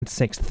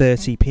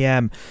6:30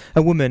 p.m.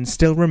 A woman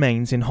still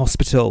remains in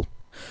hospital.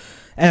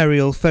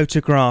 Aerial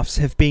photographs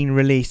have been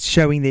released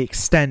showing the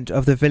extent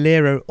of the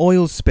Valero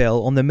oil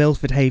spill on the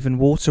Milford Haven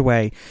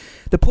waterway.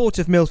 The Port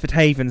of Milford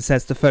Haven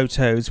says the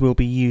photos will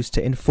be used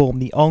to inform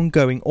the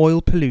ongoing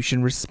oil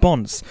pollution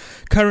response.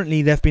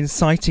 Currently, there have been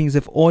sightings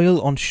of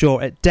oil on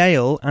shore at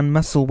Dale and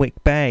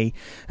Musselwick Bay.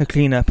 A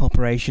clean-up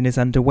operation is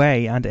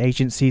underway and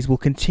agencies will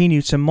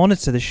continue to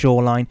monitor the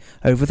shoreline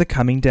over the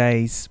coming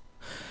days.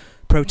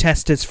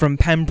 Protesters from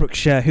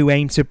Pembrokeshire who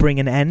aim to bring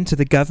an end to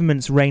the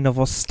government's reign of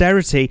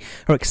austerity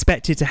are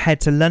expected to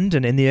head to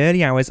London in the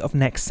early hours of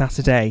next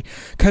Saturday.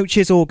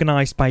 Coaches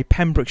organised by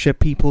Pembrokeshire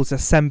People's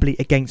Assembly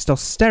Against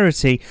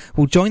Austerity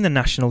will join the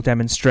national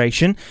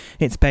demonstration.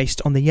 It's based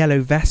on the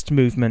Yellow Vest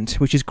movement,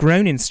 which has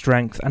grown in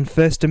strength and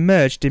first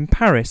emerged in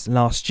Paris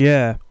last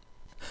year.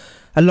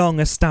 A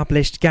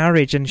long-established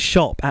garage and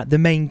shop at the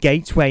main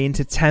gateway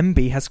into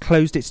Tenby has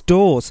closed its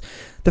doors.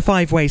 The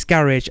Five Ways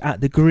garage at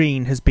the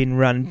Green has been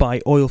run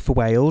by Oil for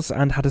Wales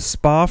and had a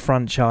spa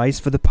franchise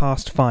for the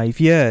past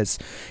 5 years.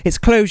 Its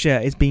closure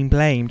is being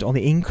blamed on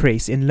the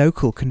increase in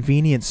local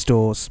convenience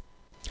stores.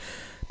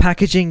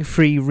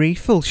 Packaging-free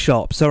refill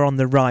shops are on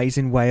the rise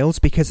in Wales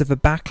because of a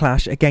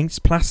backlash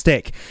against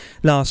plastic.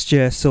 Last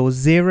year saw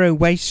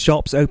zero-waste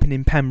shops open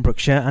in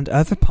Pembrokeshire and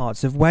other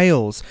parts of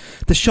Wales.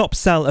 The shops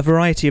sell a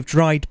variety of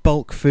dried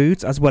bulk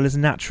foods as well as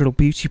natural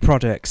beauty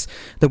products.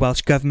 The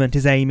Welsh Government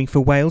is aiming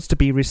for Wales to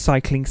be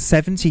recycling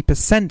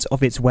 70%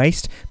 of its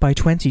waste by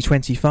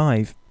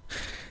 2025.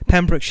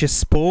 Pembrokeshire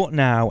Sport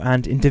now,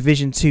 and in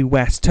Division 2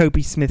 West,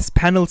 Toby Smith's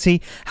penalty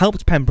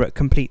helped Pembroke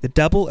complete the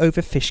double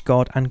over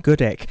Fishguard and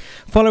Goodwick.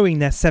 Following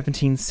their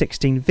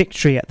 17-16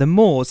 victory at the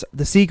Moors,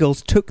 the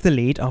Seagulls took the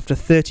lead after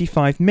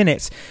 35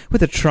 minutes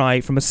with a try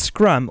from a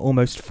scrum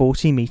almost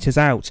 40 metres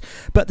out.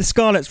 But the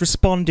Scarlets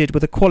responded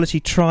with a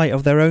quality try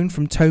of their own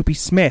from Toby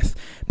Smith.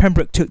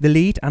 Pembroke took the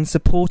lead and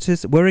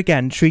supporters were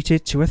again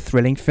treated to a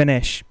thrilling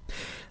finish.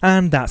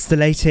 And that's the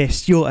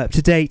latest. You're up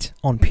to date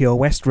on Pure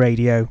West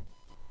Radio.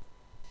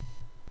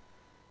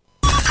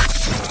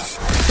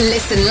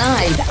 Listen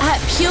live at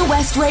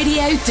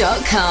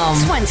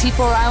purewestradio.com.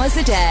 24 hours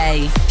a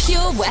day.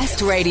 Pure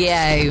West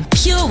Radio.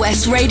 Pure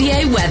West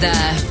Radio weather.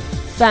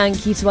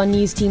 Thank you to our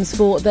news teams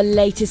for the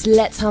latest.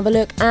 Let's have a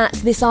look at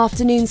this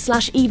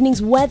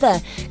afternoon/evening's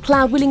weather.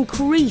 Cloud will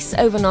increase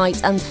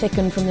overnight and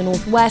thicken from the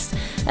northwest.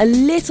 A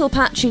little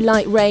patchy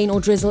light rain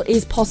or drizzle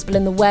is possible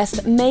in the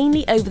west,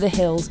 mainly over the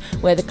hills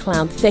where the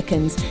cloud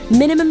thickens.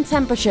 Minimum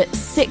temperature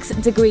 6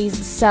 degrees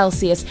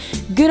Celsius.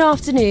 Good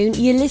afternoon.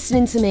 You're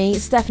listening to me,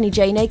 Stephanie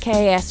Jane,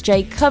 aka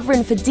SJ,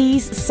 covering for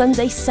Dee's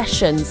Sunday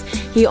Sessions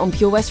here on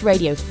Pure West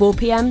Radio, 4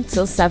 p.m.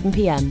 till 7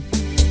 p.m.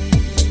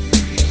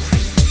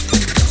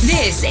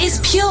 This is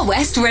Pure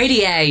West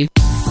Radio.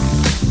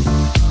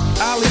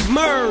 Ollie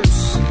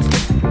Murs,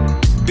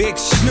 Big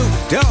Snoop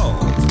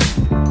Dogg.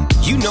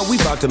 You know we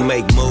about to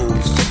make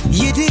moves.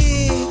 You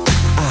dig?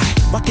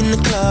 I walk in the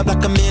club like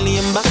 $1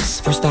 million.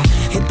 First I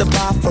hit the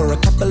bar for a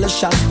couple of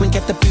shots. Wink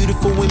at the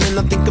beautiful women,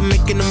 I think I'm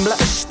making them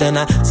blush. Then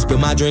I spill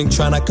my drink,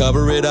 tryna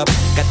cover it up.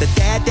 Got the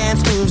dad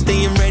dance moves,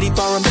 staying ready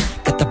for them.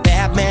 Got the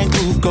bad man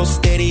groove, go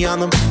steady on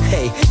them.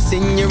 Hey,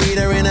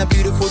 senorita in a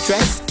beautiful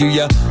dress. Do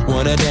ya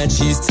wanna dance?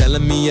 She's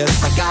telling me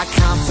yes. I got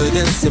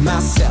confidence in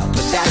myself,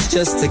 but that's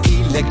just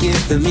tequila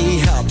giving me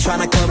help.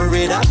 Tryna cover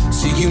it up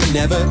so you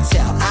never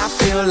tell. I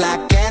feel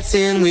like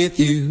dancing with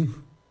you.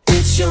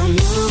 It's your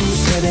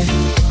moves, baby,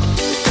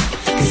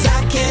 'cause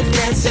I can't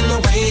dance in the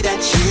way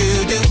that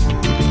you do.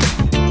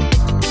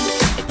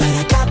 But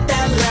I got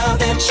that love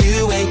that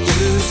you ain't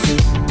used to.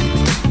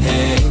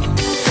 Hey,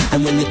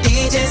 and when the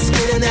DJ's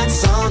spinning that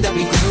song that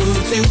we grew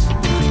to,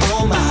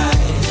 oh my,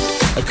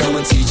 come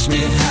and teach me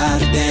how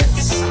to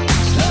dance.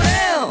 Slow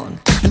down.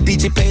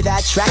 DJ play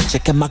that track,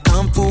 checking my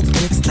kung fu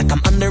kicks like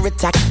I'm under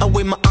attack. I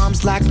wave my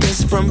arms like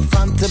this from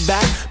front to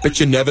back. Bet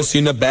you never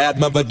seen a bad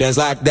mother dance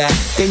like that.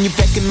 Then you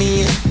beckon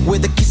me in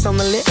with a kiss on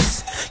the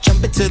lips.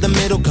 Jump into the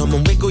middle, come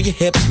and wiggle your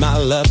hips. My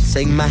love,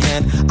 take my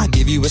hand, I'll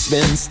give you a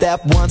spin.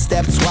 Step one,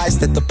 step twice,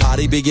 let the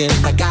party begin.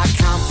 I got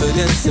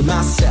confidence in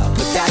myself,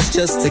 but that's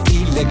just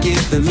tequila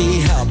giving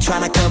me help.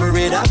 Trying to cover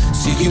it up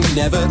so you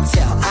never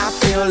tell. I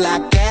feel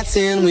like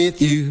dancing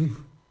with you.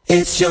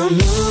 It's your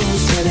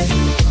moves, baby,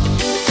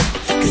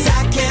 'cause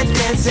I can't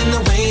dance in the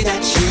way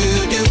that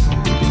you do.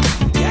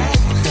 Yeah.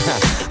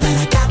 But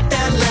I got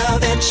that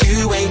love that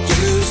you ain't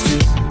used to.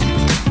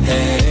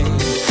 Hey,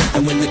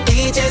 and when the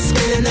DJ's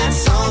spinning that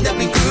song that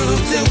we grew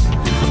to,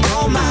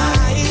 oh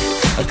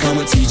my, come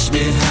and teach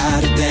me how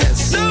to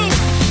dance.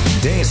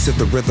 Dance to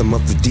the rhythm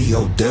of the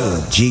D.O.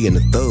 G and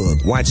the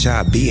Thug. Watch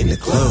how I be in the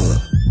club.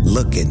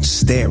 Looking,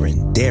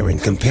 staring, daring,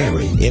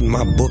 comparing. In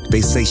my book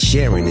they say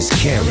sharing is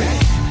caring.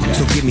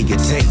 So give me your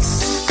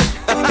taste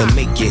and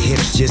make your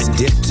hips just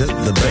dip to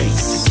the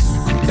bass.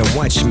 And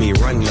watch me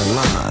run the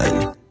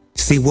line.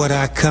 See what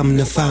I come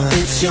to find.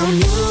 It's your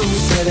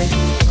moves, baby.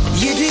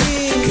 You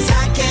dig? 'Cause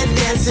I can't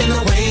dance in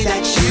the way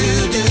that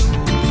you do.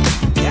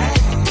 Yeah.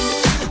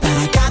 But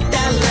I got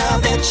that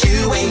love that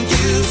you ain't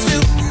used to.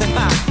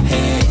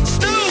 Hey.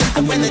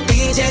 And when the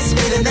DJ's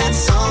spinning that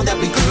song that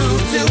we grew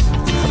to,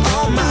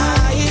 oh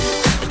my,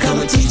 come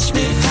and teach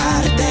me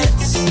how to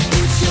dance.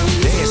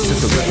 Dance to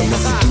the rhythm of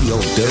the D.O.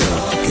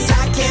 Cause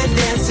I can't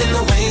dance in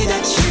the way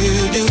that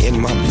you do. In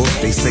my book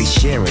they say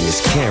sharing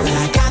is caring. But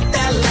I got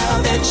that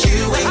love that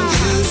you ain't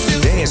used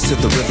to. Dance to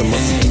the rhythm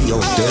of the D.O.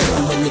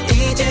 And when the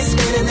DJ's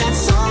spinning that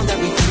song that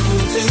we grew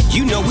to,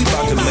 you know we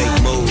about to make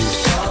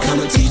moves. come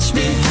and teach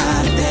me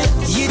how to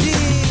dance. You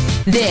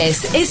did.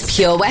 This is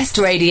Pure West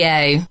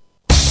Radio.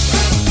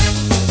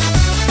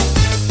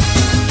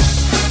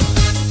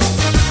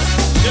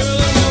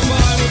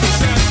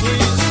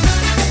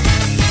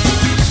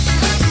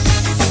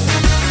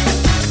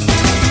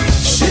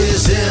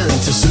 She's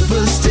into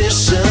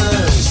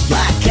superstitions,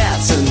 black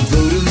cats and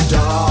voodoo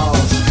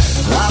dolls.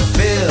 I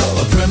feel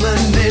a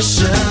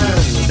premonition,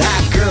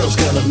 that girl's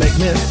gonna make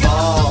me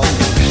fall.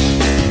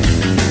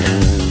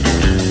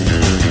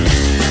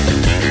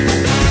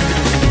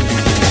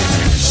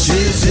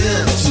 She's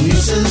into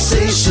new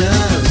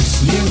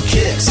sensations, new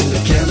kicks in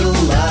the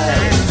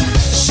candlelight.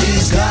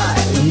 She's got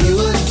new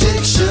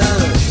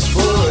addictions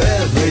for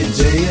every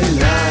day and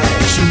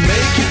night. She'll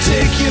make you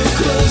take your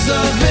clothes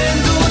off and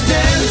go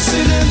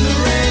dancing in the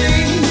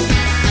rain.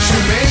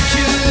 She'll make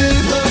you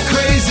live a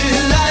crazy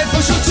life,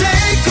 or she'll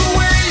take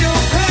away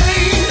your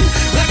pain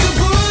like a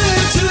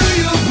bullet to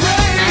your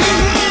brain.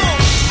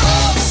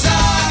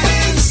 Upside,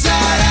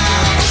 inside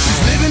out, she's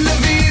living la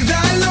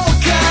vida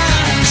loca.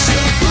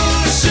 She'll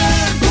push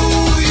and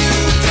pull you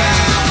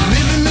down,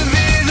 living la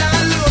vida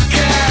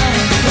loca.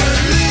 Her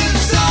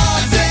lips are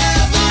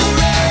devil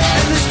red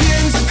and her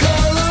skin's the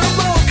color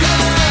mocha.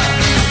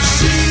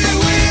 She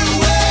will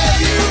wear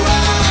you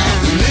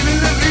out, living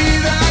la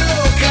vida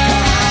loca.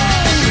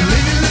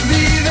 Living la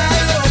vida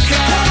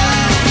loca.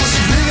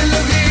 She's living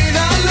la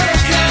vida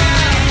loca.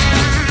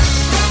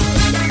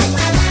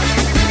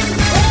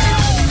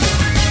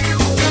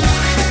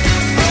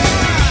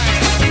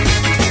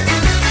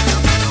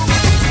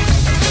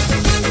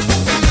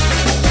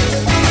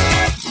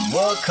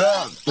 Woke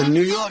up in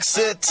New York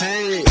City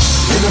in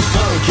a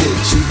funky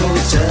cheap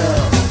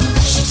hotel.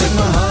 She took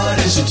my heart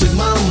and she took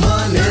my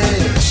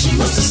money. She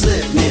must have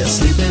slipped me a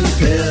sleeping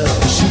pill.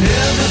 She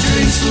never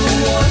drinks the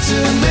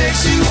water,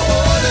 makes you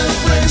order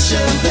French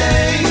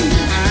champagne.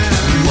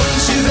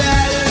 Once you've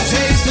had a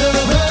taste of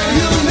her,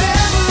 you'll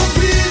never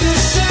be the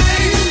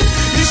same.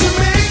 You should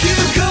make you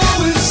go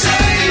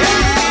insane.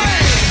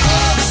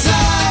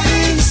 Upside,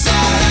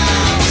 inside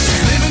out,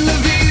 she's living la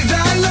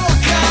vida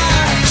loca.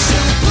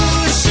 She'll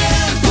push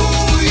and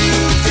pull you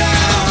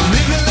down,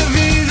 living la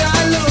vida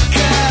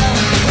loca.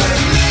 Her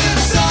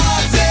lips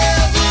are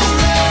devil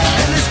red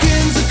and her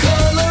skin's the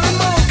color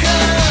mocha.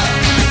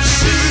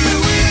 She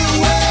will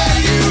wear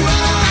you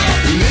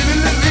out,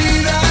 living la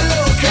vida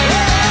loca.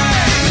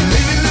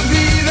 Living la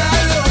vida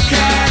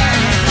loca.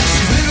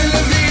 She's living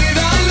la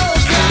vida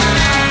loca.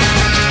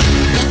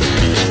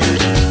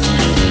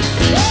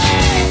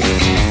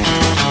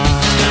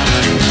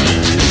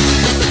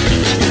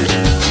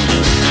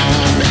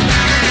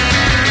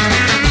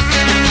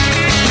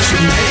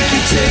 She'll make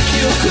you take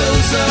your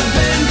clothes off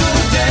and go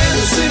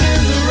dancing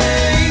in the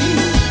rain.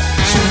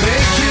 She'll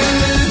make you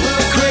live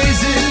a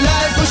crazy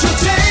life, or she'll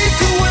take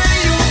away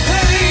your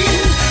pain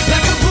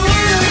like a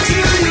bullet to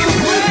your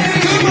brain.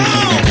 Come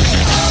on!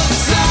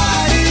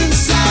 Upside,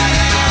 inside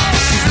out,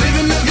 she's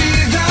living la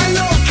vida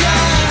loca.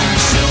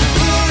 She'll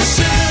push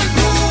and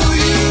pull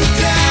you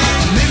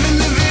down, living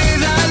la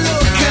vida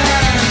loca.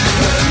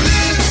 Her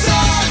lips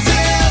are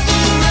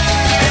devil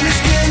red and her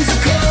skin's the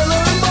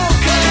color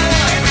mocha.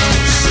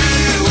 She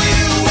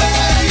will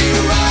wear you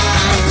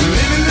out,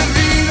 living la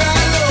vida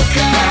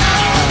loca.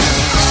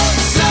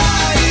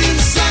 Upside,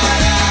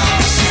 inside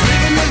out, she's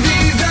living la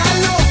vida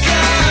loca.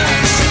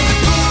 She'll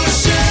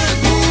push and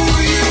pull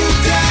you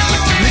down,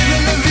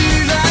 living la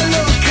vida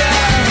loca.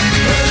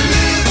 Her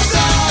lips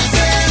are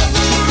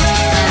devil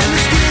red and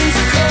her skin's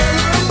the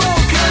color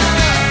mocha.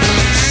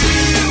 She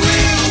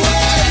will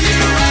wear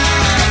you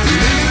out,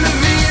 living la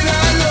vida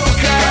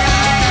loca.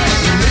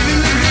 Living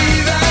la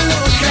vida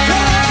loca.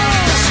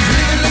 She's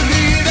living la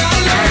vida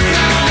loca.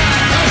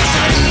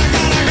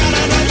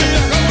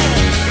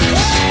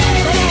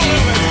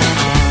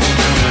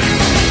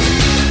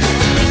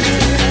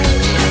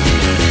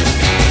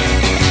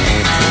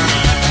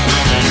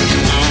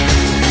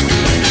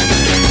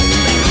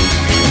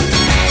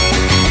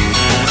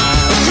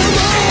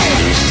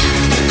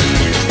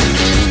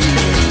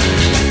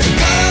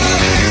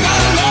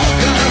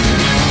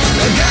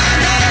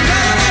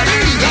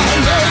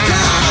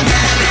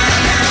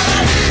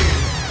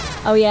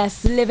 Oh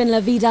yes, Livin' La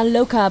Vida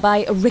Loca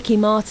by Ricky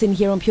Martin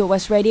here on Pure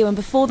West Radio, and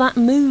before that,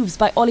 Moves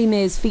by Ollie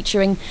Mears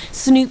featuring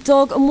Snoop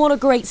Dogg. And what a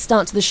great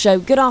start to the show.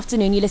 Good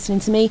afternoon, you're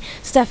listening to me,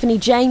 Stephanie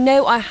Jane.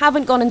 No, I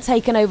haven't gone and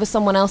taken over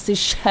someone else's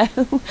show.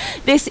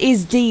 This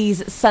is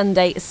Dee's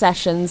Sunday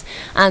Sessions,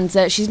 and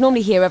she's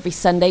normally here every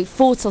Sunday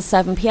 4 till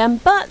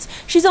 7pm, but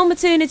she's on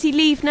maternity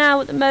leave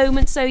now at the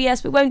moment, so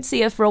yes, we won't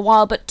see her for a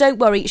while, but don't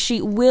worry,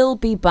 she will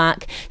be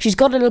back. She's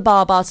got a little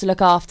Baba to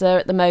look after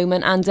at the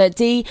moment, and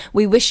Dee,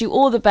 we wish you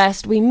all the best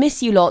West. We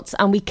miss you lots,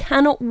 and we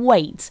cannot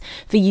wait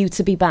for you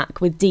to be back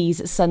with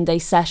Dee's Sunday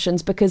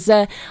sessions, because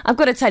I've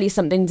got to tell you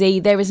something, Dee,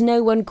 there is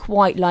no one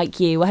quite like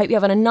you. I hope you're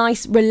having a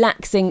nice,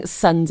 relaxing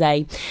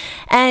Sunday.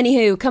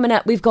 Anywho, coming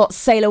up, we've got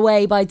Sail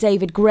Away by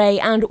David Gray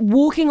and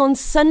Walking on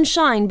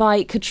Sunshine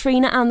by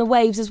Katrina and the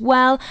Waves as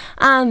well.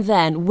 And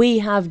then we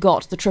have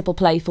got the triple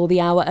play for the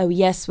hour. Oh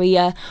yes, we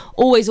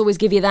always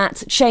give you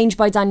that. Change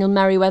by Daniel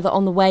Merriweather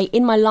on the way.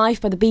 In My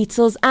Life by the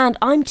Beatles, and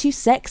I'm Too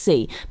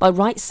Sexy by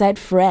Right Said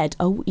Fred.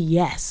 Oh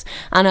yes.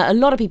 And a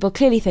lot of people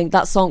clearly think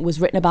that song was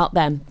written about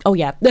them. Oh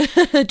yeah,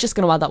 just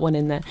going to add that one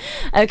in there.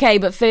 Okay,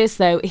 but first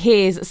though,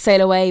 here's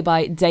Sail Away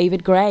by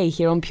David Gray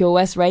here on Pure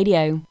West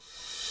Radio.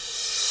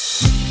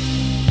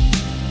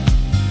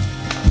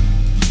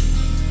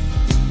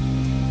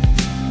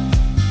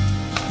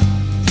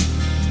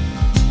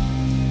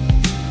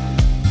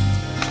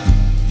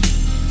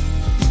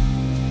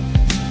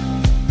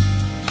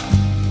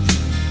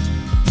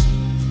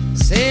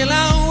 Sail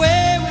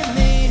away with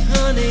me,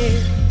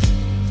 honey,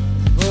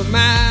 put my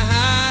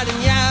heart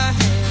in your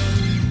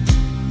hand.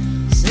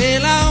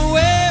 Sail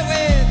away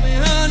with me,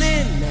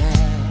 honey,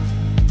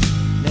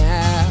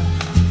 now.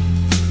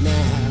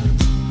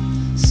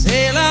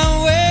 Sail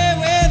away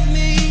with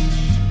me,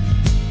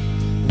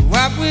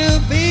 what will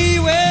be,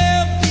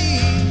 will be.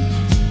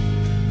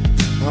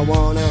 I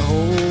wanna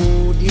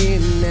hold you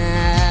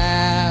now.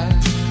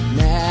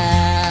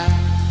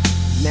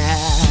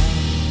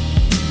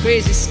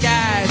 Crazy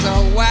skies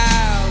are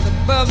wild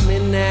above me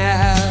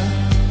now.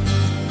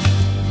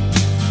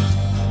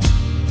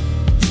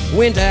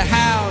 Winter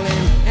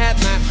howling at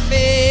my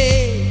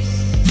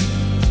face,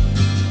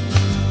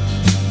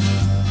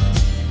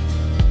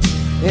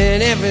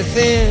 and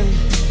everything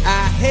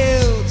I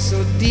held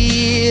so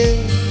dear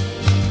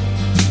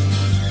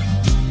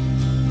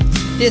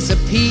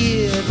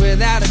disappeared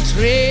without a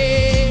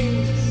trace.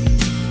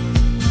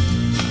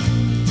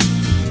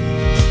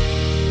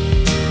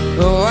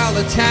 Oh, all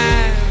the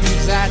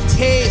times I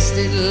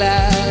tasted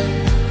love,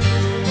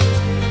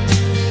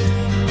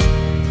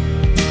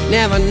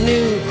 never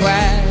knew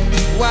quite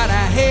what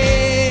I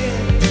had.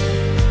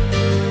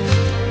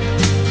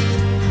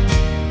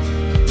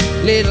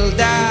 Little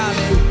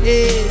darling,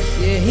 if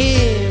you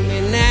hear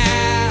me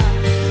now,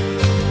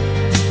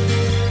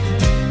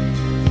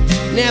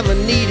 never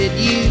needed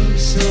you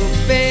so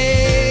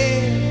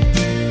bad.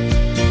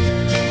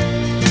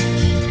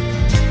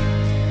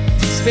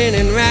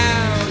 Spinning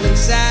round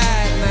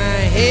inside my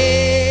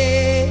head.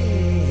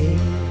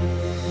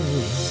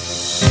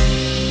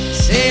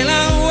 Sail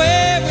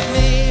away with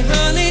me,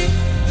 honey,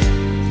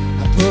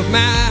 I put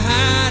my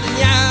heart in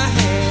your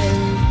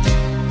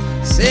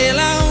hand. Sail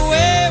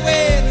away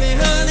with me,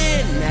 honey,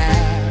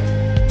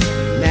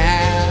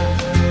 now.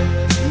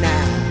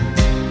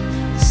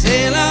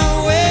 Sail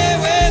away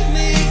with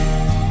me,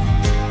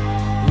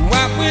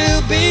 what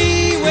will be,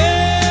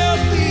 will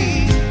be.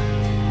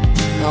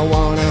 I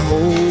wanna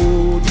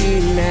hold you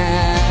now.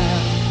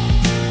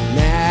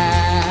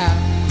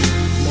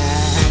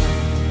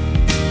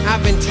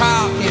 I've been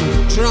talking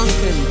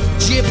drunken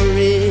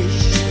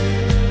gibberish,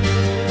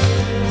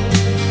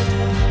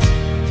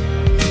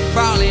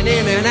 falling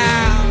in and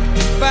out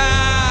of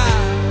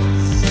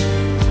bars,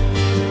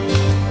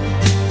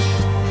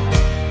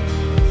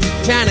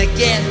 trying to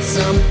get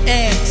some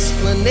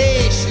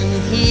explanation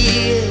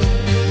here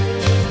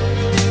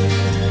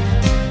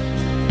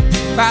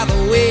by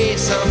the way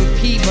some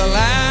people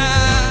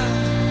are.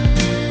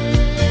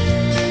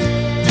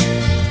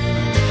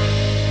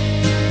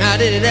 How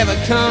did it ever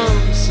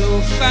come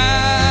so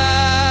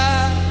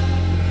far?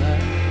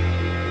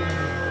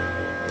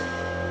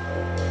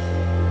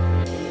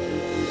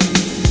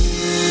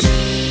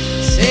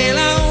 Sail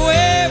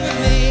away with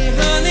me,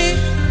 honey,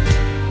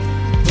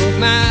 put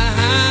my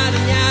heart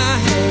in your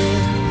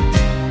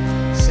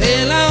hand.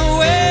 Sail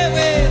away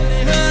with me,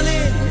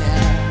 honey,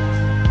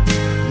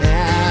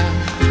 now.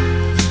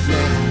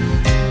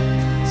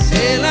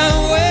 Sail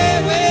away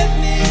with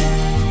me,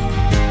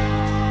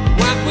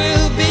 what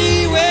will be,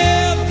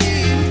 will be.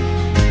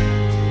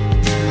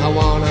 I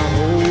wanna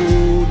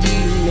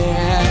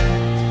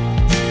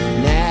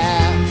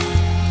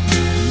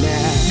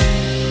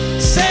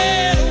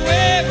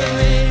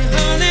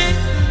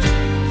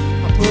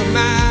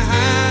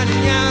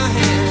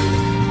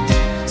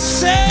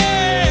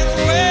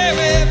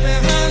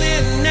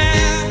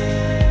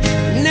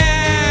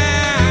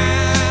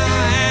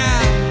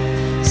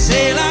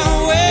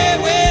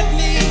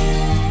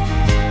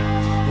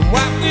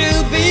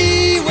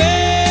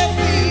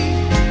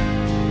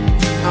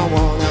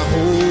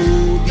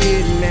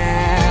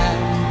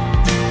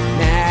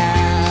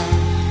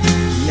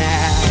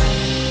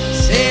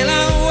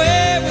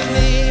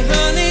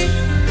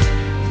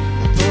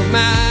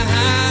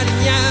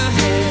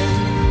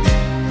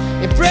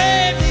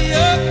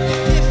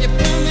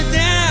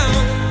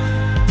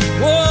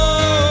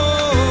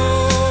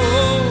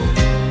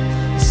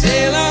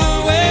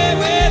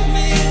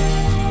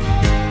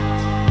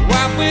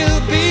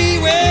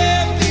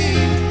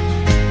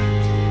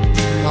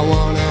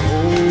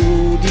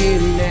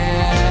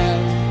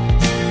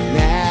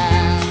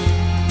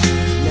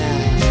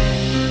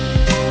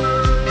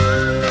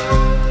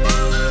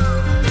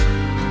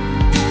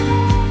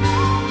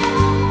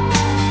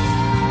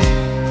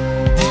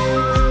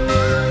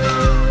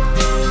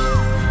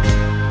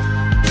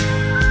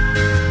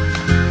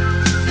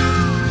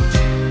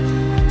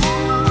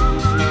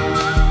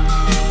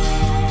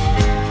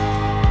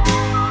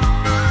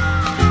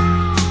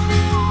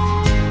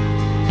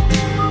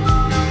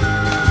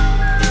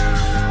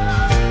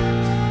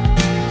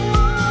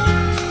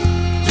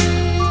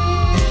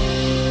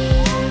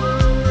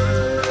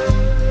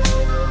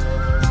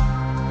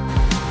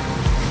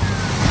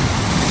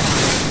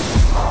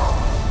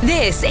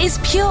This is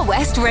Pure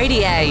West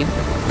Radio.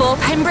 For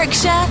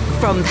Pembrokeshire,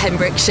 from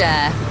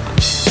Pembrokeshire.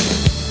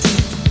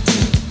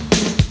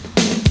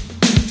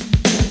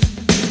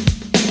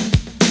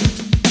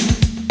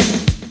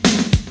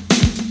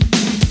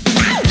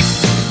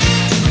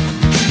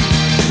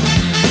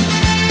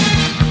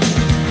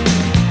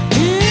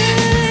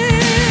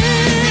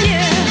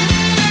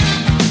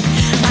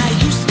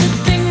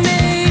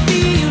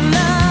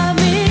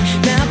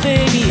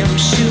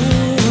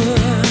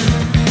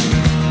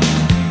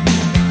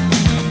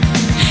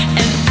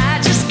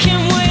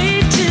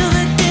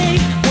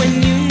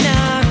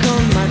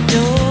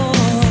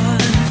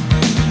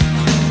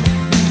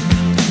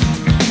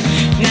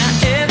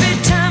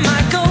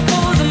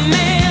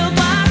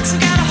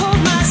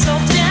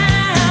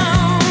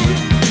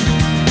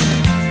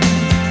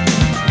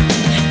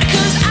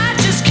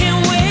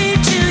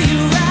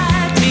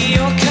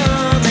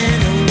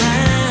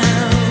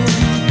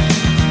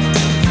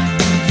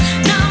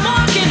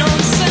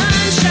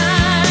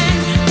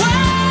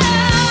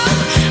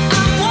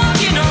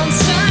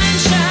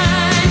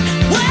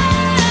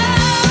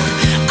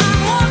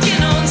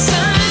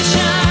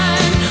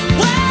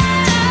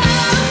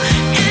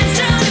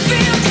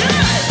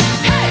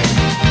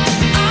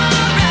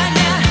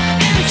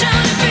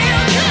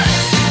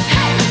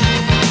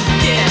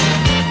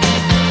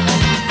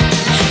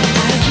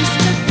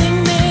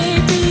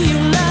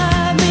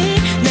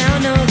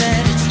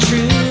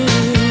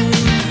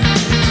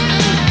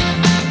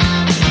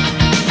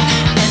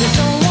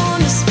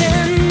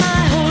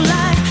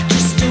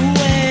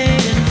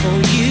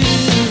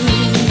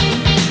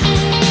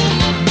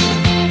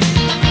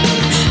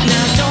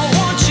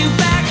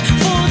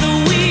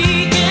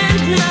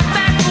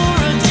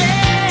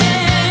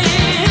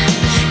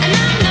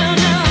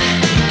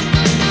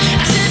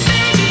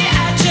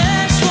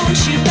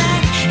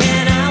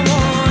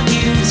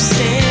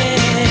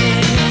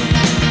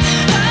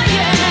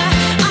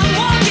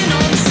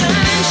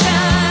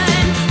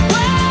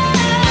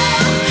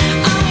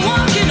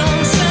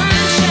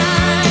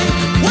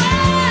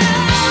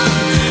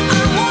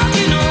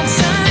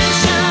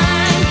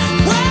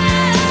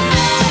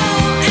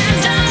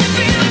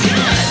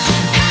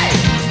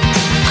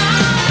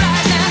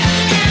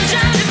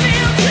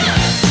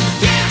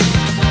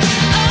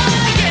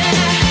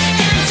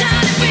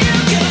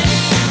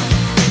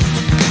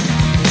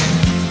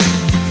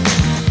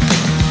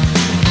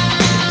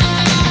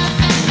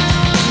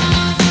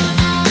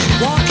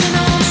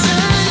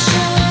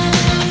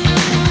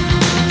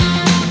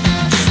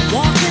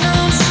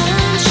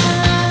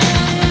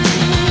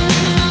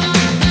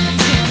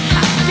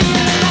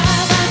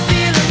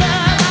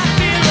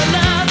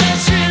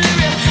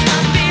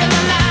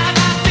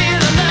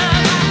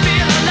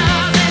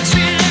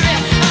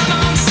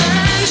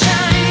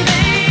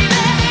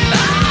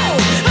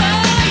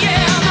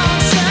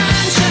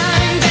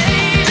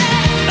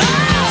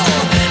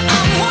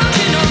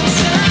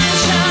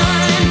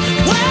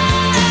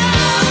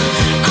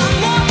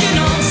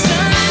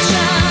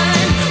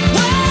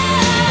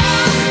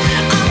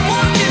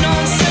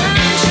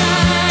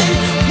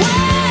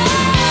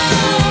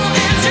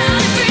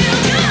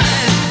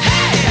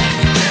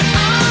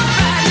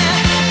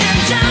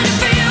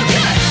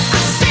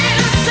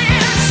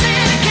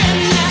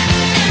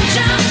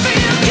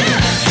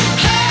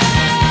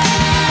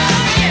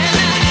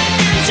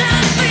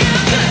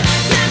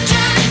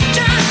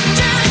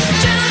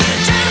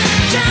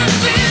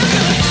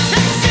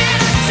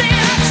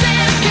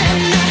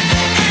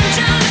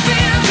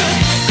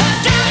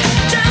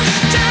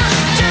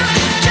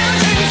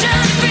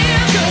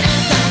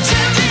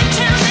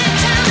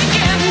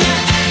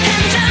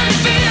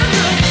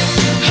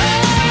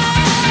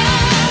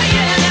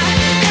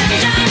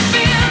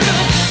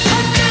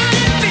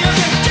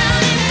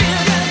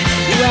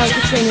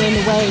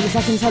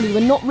 I can tell you we're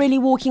not really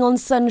walking on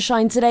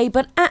sunshine today,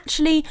 but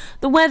actually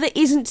the weather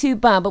isn't too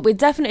bad, but we're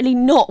definitely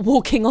not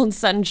walking on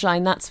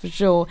sunshine, that's for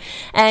sure.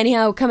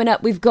 Anyhow, coming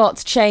up we've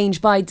got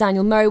Change by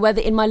Daniel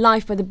Merriweather, In My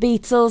Life by the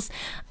Beatles,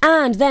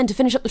 and then to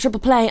finish up the triple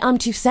play, I'm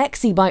Too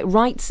Sexy by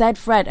Right Said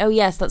Fred. Oh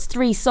yes, that's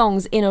 3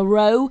 songs in a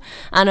row,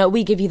 and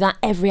we give you that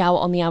every hour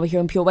on the hour here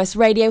on Pure West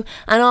Radio.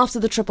 And after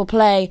the triple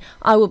play,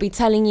 I will be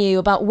telling you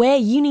about where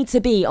you need to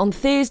be on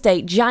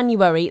Thursday,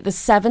 January the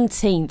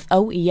 17th.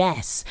 Oh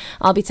yes,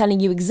 I'll be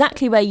telling you exactly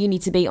where you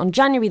need to be on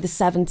January the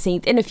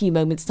 17th in a few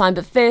moments time.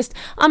 But first,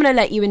 I'm going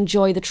to let you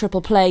enjoy the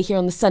triple play here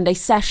on the Sunday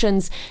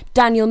Sessions.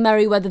 Daniel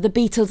Merriweather, the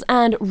Beatles,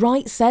 and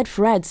Right Said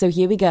Fred. So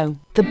here we go.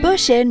 The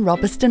Bush Inn,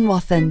 Robertson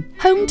Wathen,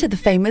 home to the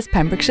famous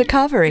Pembrokeshire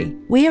Carvery.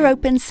 We are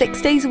open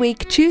 6 days a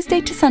week,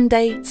 Tuesday to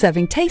Sunday,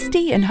 serving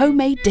tasty and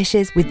homemade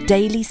dishes with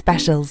daily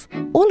specials.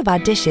 All of our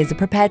dishes are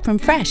prepared from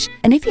fresh,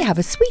 and if you have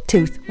a sweet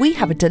tooth, we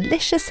have a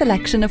delicious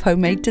selection of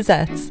homemade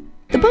desserts.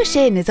 The Bush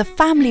Inn is a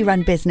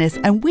family-run business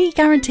and we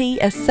guarantee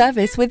a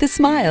service with a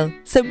smile.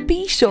 So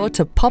be sure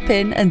to pop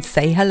in and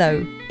say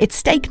hello. It's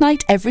steak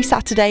night every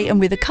Saturday and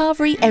with a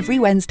carvery every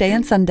Wednesday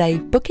and Sunday.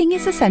 Booking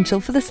is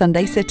essential for the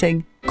Sunday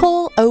sitting.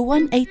 Call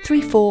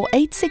 01834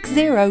 860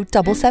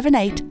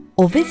 778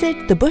 or visit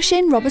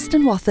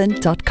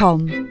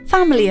thebushinrobertsonwathen.com.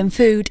 Family and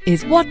food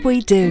is what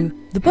we do.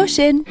 The Bush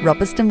Inn,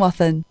 Robertson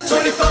Wathen.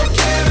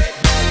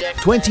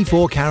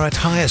 24 Carat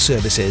Hire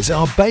Services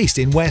are based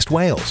in West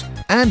Wales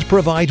and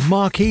provide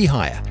marquee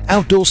hire,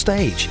 outdoor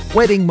stage,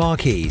 wedding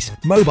marquees,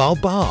 mobile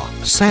bar,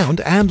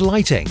 sound and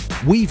lighting.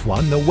 We've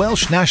won the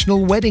Welsh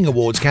National Wedding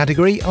Awards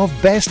category of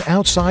Best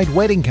Outside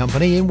Wedding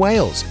Company in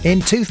Wales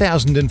in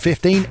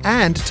 2015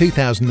 and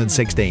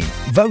 2016,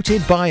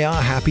 voted by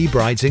our happy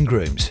brides and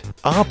grooms.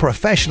 Our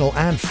professional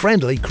and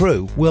friendly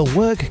crew will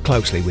work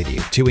closely with you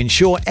to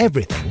ensure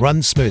everything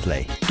runs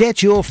smoothly.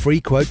 Get your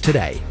free quote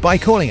today by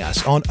calling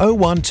us on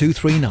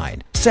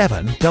 01239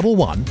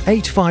 711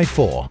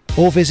 854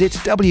 or visit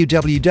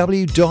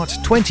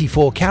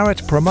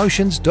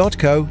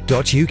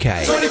www.24caratpromotions.co.uk.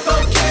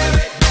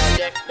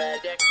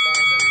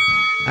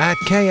 At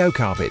KO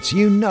Carpets,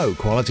 you know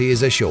quality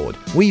is assured.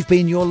 We've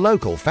been your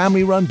local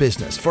family-run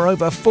business for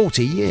over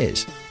 40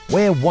 years.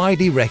 We're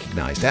widely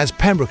recognised as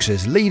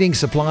Pembrokeshire's leading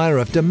supplier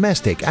of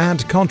domestic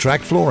and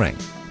contract flooring.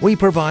 We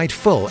provide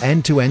full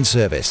end-to-end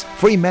service,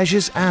 free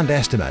measures and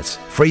estimates,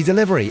 free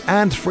delivery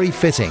and free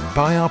fitting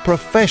by our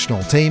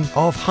professional team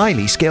of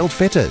highly skilled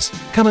fitters.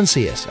 Come and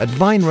see us at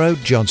Vine Road,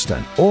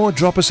 Johnston, or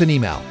drop us an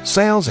email,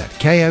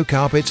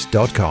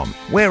 sales@kocarpets.com.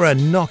 We're a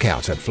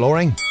knockout at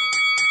flooring.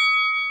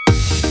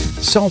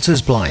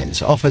 Salters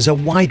Blinds offers a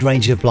wide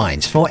range of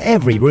blinds for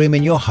every room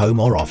in your home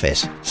or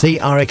office. See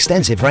our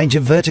extensive range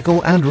of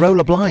vertical and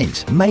roller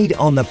blinds made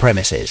on the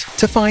premises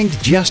to find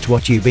just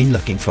what you've been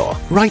looking for.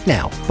 Right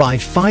now, buy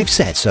 5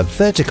 sets of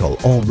vertical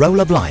or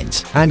roller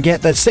blinds and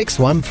get the 6th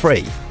one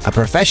free. A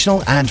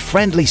professional and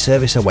friendly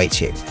service awaits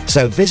you.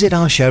 So visit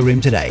our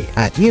showroom today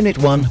at Unit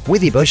 1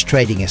 Withybush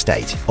Trading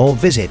Estate or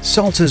visit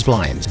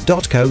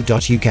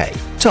saltersblinds.co.uk.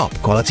 Top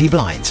quality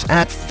blinds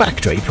at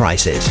factory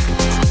prices.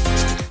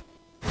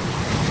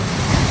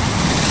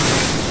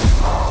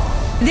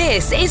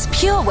 This is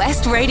Pure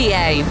West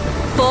Radio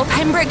for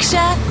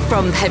Pembrokeshire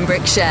from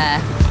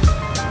Pembrokeshire.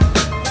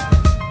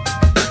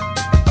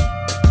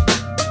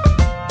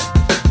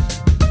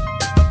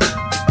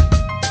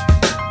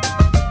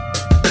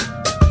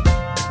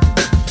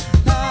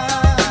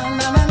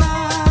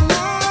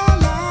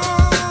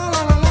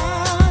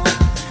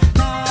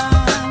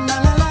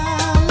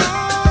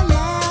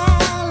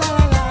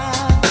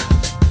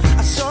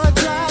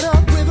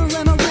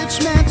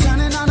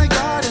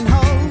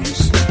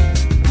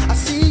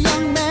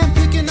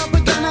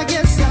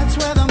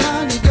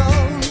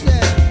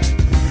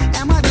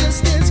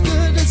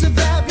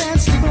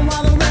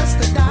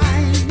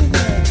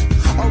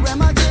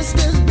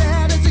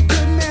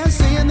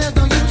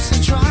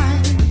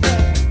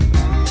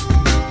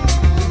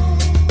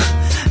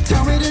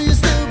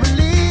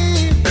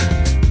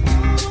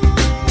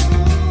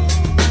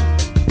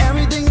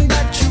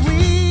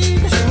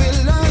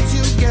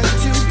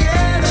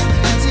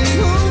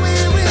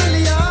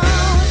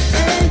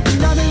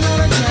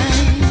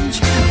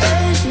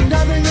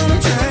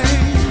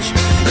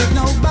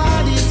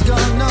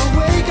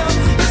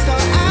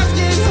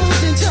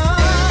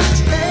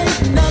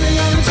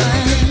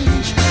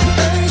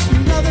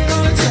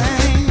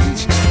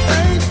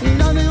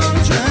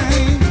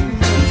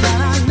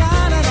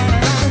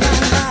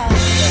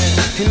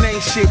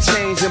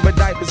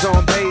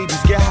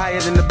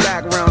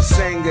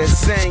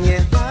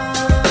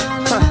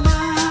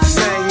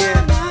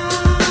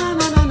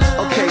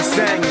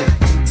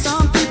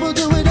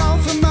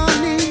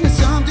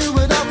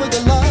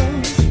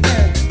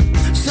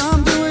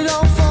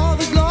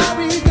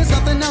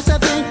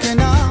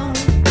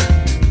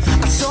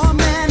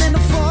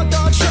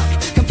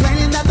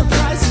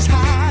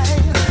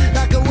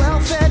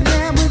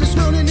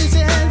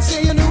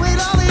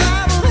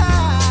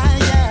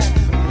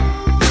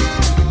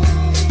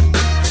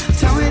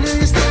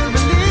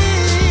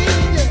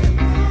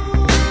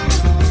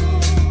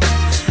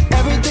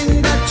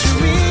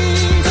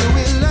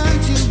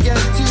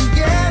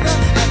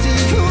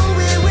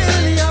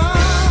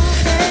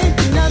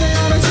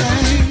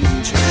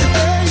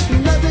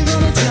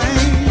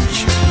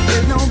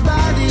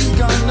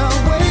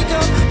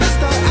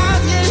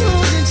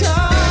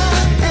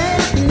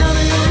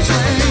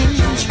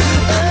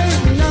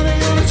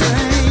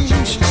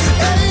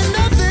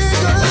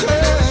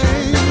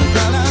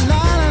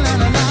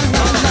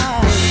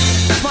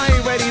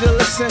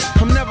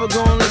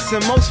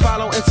 Most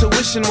follow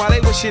intuition while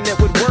they wishing it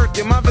would work.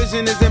 And my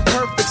vision is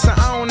imperfect, so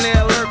I don't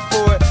dare lurk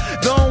for it.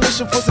 Don't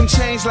wishing for some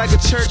change like a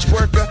church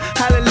worker.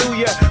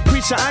 Hallelujah,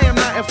 preacher, I am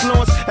not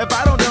influenced. If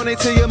I don't donate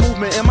to your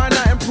movement, am I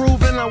not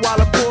improving? And while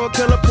a poor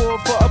killer poor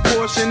for a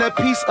portion, a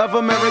piece of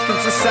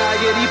American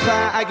society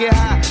pie, I get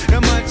high. The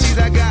munchies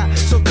I got,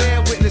 so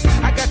bear witness.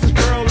 I got this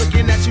girl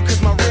looking at you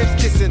cause my ribs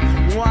kissing.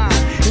 Why?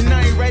 And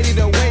I ain't ready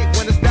to wait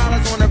when there's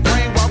dollars on the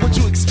brain. Why would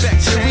you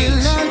expect change? We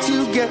learn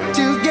to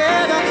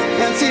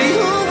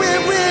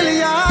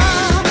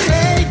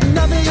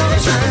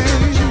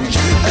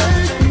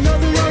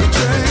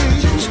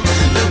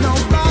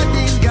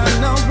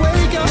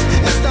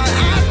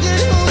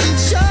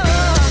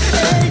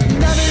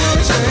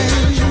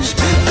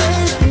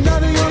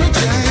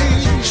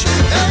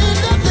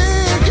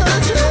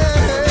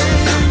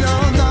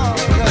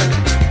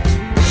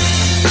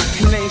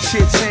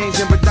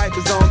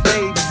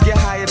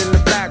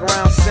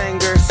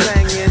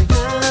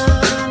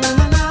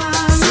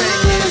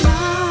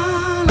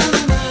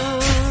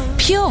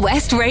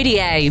West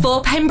Radio.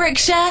 For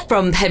Pembrokeshire,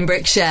 from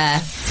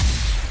Pembrokeshire.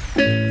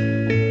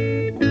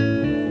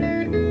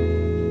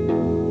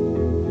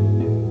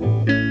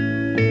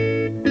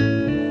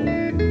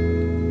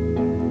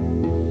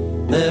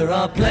 There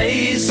are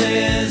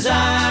places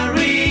I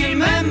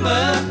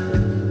remember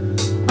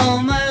all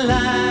my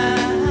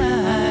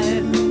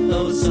life,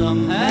 though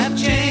some have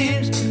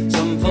changed,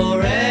 some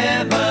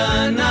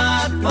forever,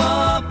 not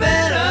for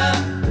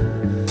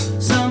better.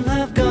 Some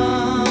have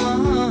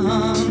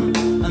gone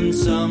and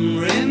some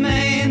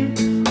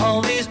remain.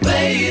 All these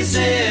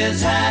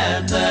places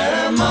had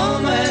their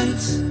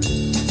moments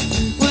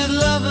with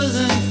lovers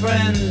and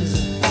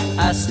friends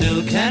I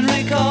still can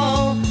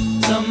recall.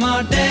 Some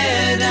are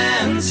dead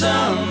and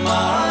some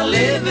are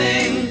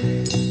living.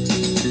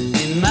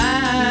 In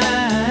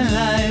my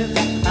life,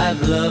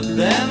 I've loved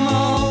them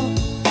all.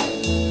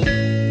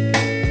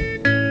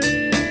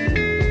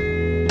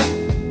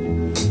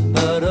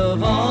 But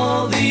of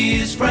all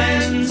these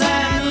friends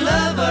and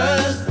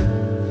lovers,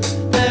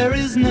 there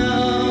is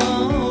no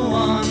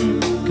one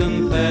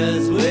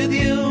compares with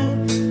you.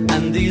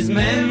 And these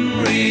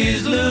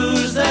memories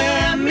lose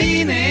their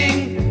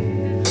meaning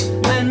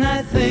when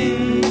I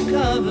think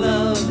of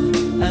love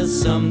as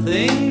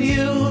something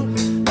new.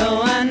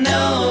 Though I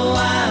know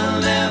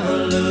I'll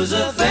never lose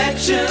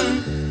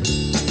affection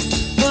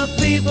for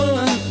people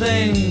and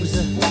things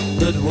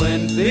that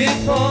went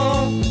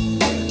before.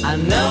 I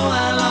know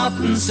I'll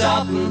often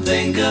stop and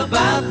think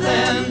about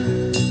them.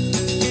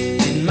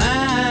 In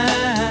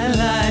my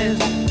life,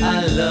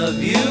 I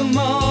love you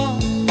more.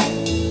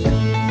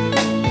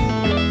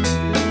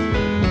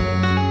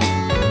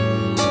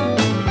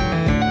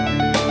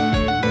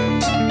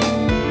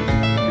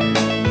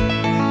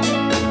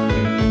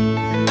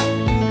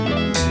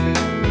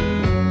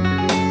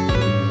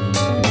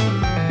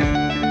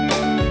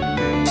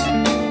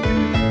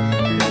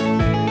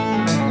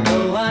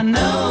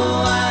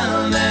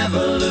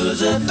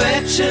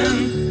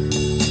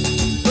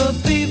 For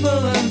people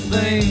and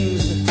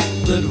things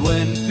that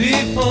went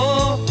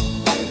before.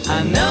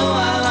 I know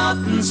I'll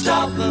often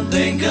stop and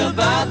think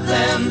about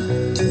them.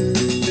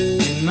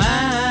 In my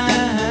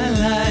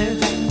life,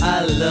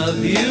 I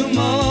love you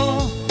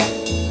more.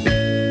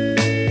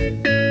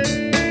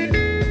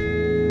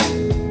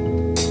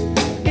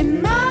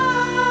 In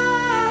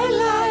my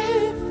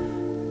life,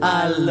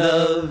 I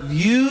love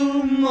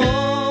you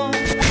more.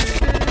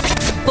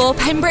 For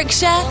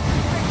Pembrokeshire,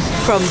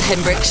 from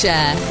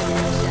Pembrokeshire,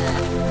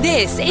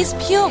 this is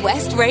Pure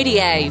West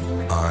Radio.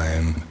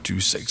 I'm too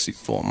sexy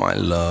for my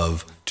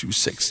love, too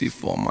sexy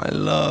for my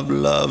love.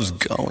 Love's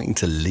going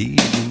to leave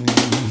me.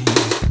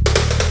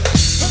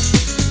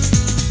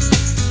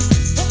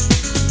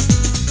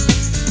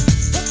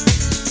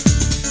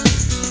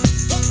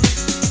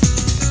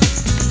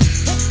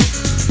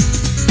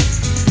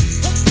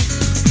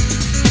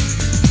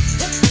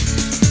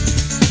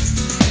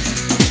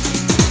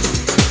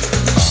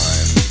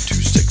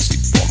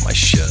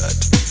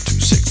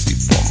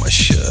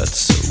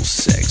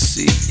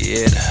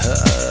 It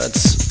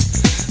hurts,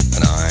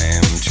 and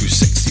I'm too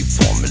sexy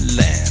for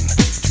Milan,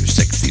 too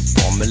sexy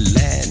for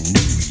Milan,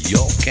 New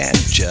York and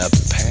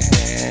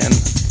Japan.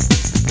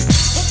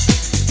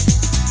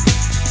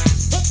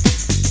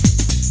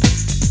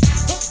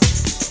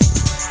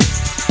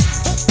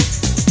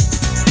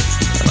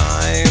 And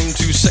I'm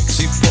too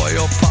sexy for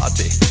your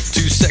party,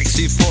 too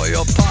sexy for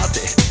your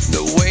party,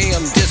 the way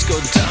I'm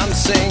disco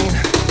dancing.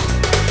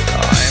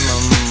 I'm a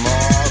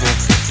model,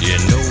 you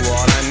know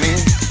what I mean,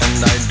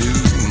 and I do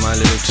my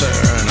little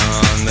turn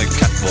on the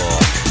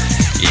catwalk,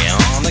 yeah,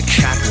 on the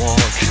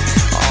catwalk,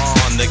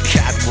 on the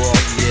catwalk,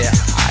 yeah,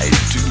 I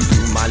do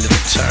my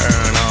little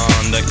turn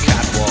on the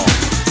catwalk.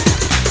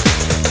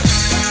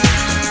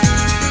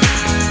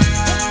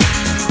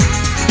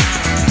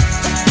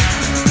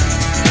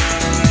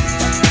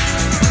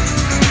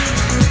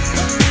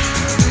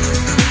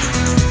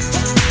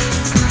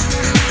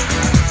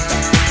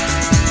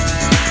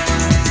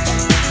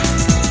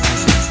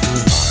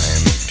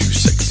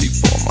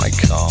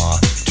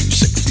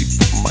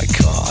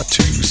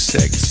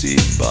 Sexy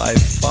by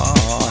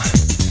far,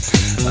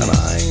 and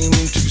I'm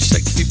too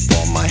sexy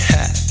for my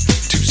hat,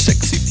 too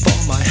sexy for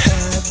my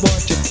hat.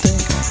 What you think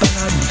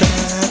about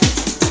that?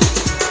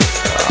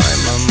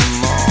 I'm a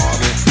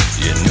model,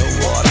 you know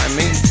what I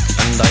mean,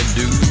 and I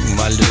do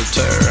my little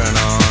turn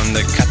on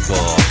the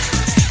catwalk,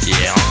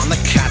 yeah, on the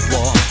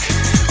catwalk,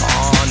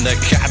 on the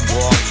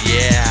catwalk,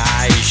 yeah,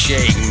 I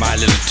shake my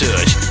little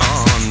touch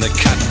on the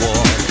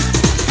catwalk.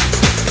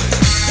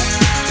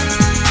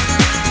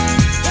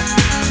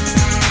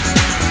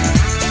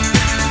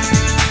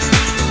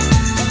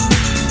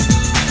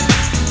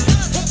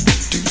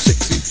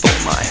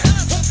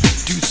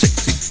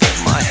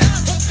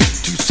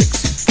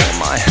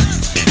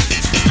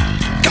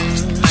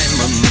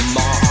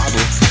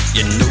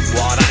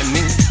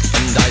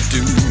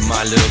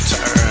 My little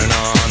turn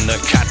on the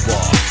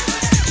catwalk,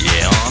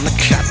 yeah, on the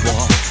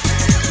catwalk,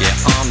 yeah,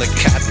 on the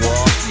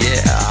catwalk, yeah,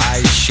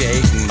 I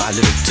shake my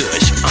little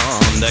tush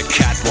on the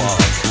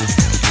catwalk.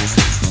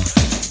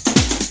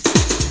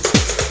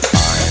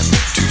 I'm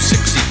too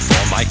sexy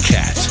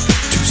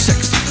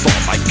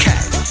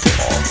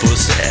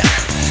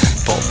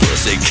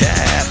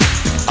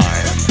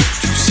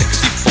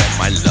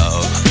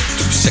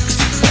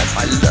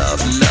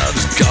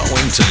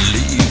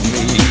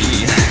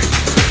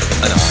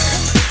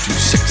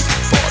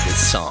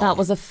That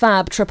was a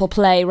fab triple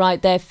play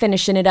right there,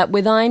 finishing it up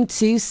with I'm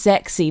Too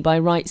Sexy by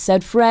Right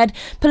Said Fred.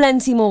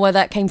 Plenty more where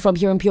that came from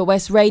here on Pure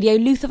West Radio.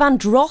 Luther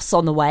Vandross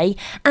on the way,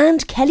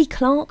 and Kelly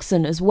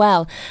Clarkson as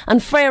well.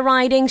 And Freya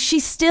Riding,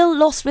 She's Still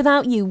Lost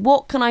Without You.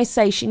 What can I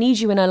say? She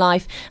needs you in her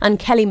life. And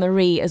Kelly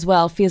Marie as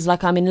well, Feels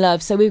Like I'm in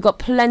Love. So we've got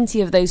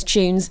plenty of those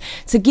tunes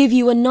to give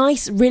you a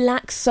nice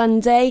relaxed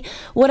Sunday,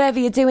 whatever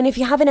you're doing. If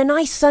you're having a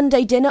nice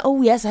Sunday dinner,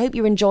 oh yes, I hope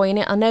you're enjoying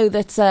it. I know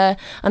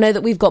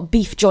that we've got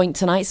beef joint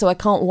tonight, so I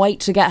can't wait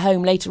to get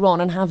home later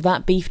on and have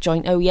that beef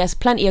joint. Oh yes,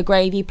 plenty of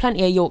gravy,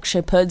 plenty of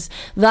Yorkshire puds.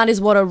 That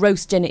is what a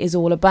roast dinner is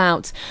all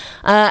about.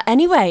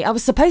 Anyway, I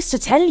was supposed to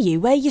tell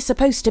you where you're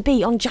supposed to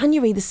be on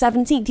January the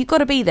 17th. You've got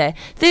to be there.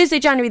 Thursday,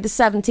 January the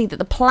 17th at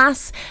the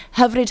Place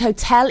Hyfryd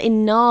Hotel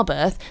in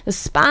Narberth. The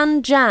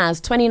Span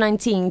Jazz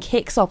 2019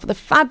 kicks off with a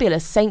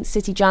fabulous Saint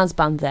City Jazz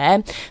Band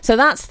there. So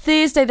that's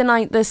Thursday the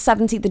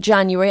 17th of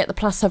January at the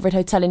Place Hyfryd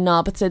Hotel in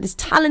Narberth. So this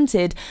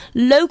talented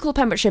local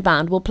Pembrokeshire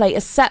band will play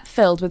a set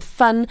filled with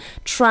fun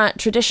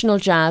traditional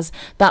jazz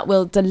that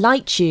will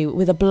delight you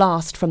with a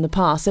blast from the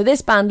past. So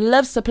this band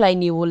loves to play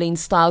New Orleans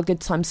style good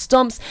time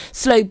stomps,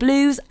 slow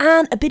blues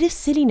and a bit of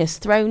silliness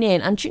thrown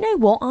in. And do you know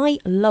what? I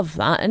love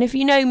that. And if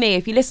you know me,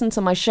 if you listen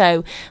to my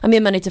show, I'm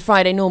here Monday to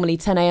Friday, normally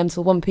 10 a.m.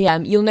 till 1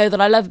 p.m, you'll know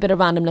that I love a bit of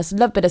randomness,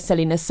 love a bit of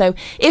silliness. So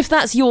if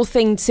that's your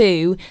thing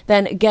too,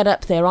 then get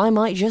up there. I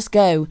might just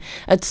go.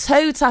 A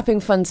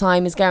toe-tapping fun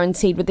time is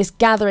guaranteed with this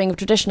gathering of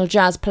traditional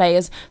jazz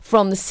players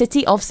from the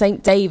city of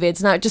St.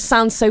 David's. Now, it just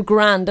sounds so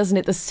grand, doesn't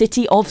it? The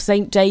city of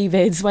St.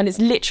 David's, when it's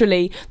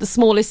literally the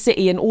smallest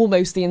city in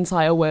almost the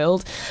entire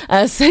world.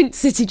 St.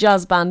 City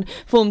Jazz Band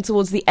formed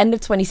towards the end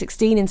of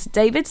 2016 in St.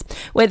 David's,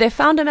 where their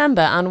founder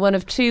member and one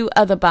of two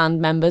other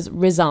band members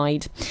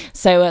reside.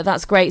 So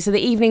that's great. So the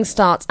evening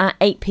starts at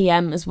 8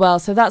 p.m. as well.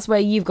 So that's where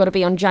you've got to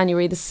be on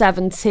January the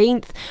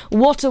 17th.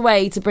 What a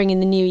way to bring in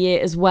the new year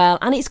as well.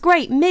 And it's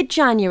great,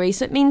 mid-January,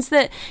 so it means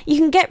that you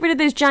can get rid of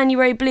those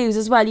January blues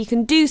as well. You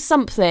can do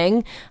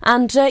something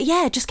and,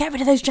 just get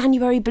rid of those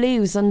January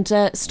blues and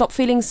stop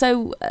feeling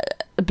so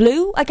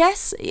blue, I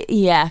guess.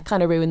 Yeah,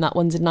 kind of ruined that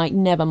one, didn't I?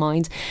 Never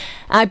mind.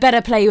 I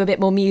better play you a bit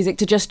more music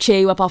to just cheer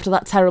you up after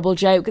that terrible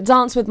joke.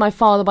 Dance with My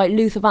Father by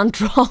Luther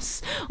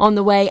Vandross on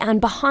the way,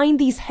 and Behind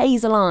These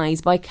Hazel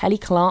Eyes by Kelly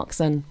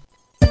Clarkson.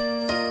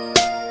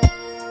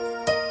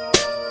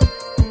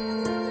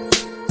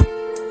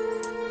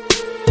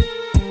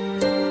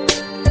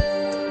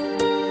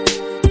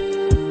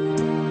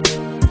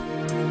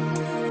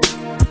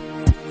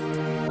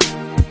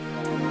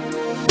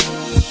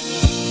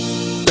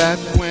 That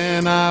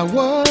when I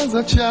was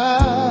a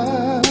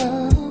child,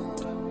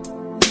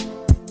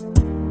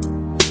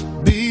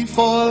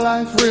 before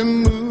life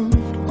removed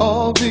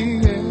all the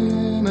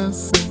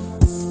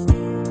innocence,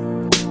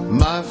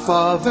 my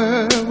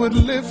father would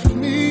lift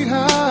me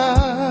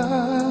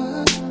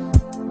high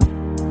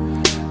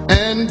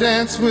and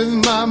dance with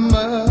my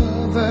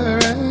mother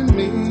and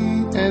me,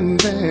 and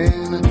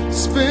then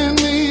spin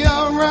me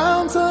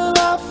around till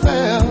I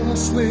fell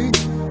asleep.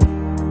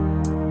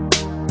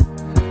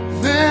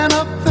 Then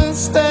up the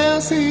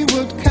stairs he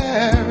would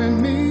carry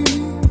me,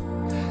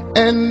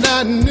 and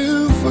I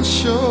knew for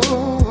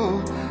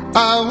sure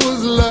I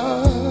was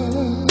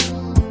loved.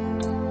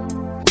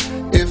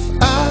 If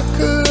I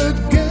could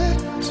get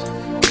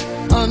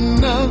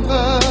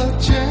another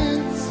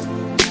chance,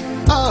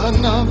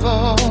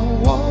 another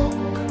walk,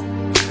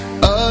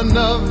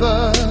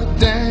 another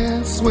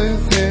dance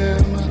with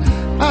him,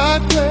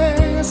 I'd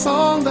play a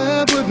song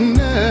that would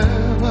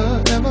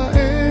never, ever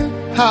end.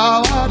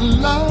 How I'd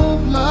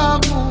love,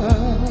 love,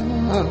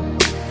 love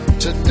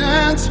to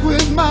dance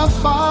with my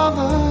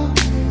father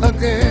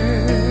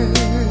again.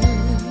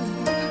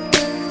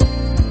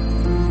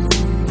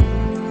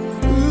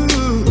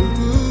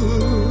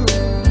 Ooh.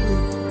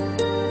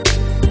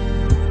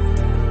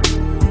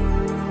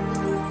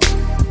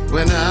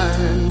 When I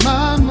and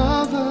my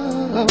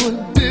mother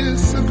would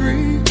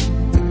disagree,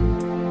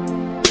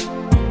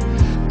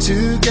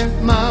 to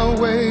get my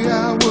way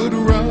I would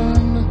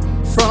run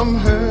from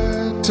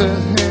her to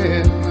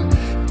him.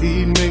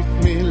 He'd make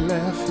me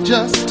laugh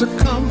just to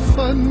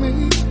comfort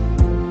me,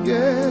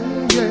 yeah,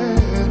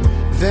 yeah.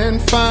 Then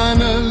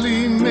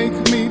finally make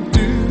me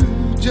do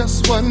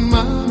just what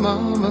my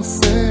mama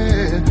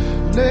said.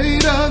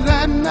 Later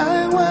that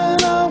night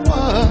when I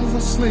was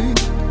asleep,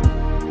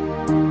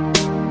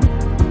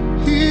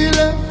 he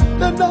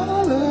left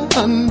 $1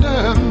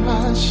 under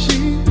my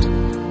sheet.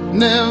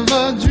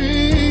 Never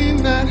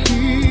dreamed that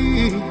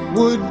he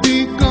would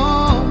be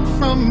gone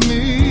from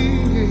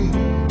me.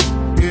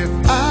 If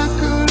I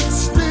could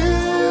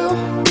steal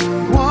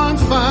one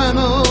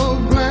final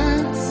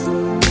glance,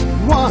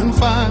 one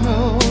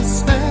final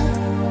step,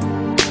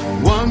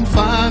 one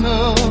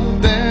final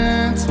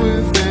dance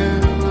with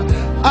him,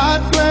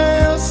 I'd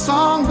play a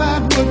song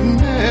that would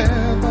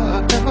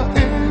never, ever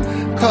end.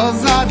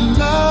 'Cause I'd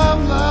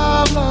love,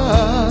 love,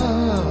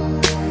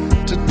 love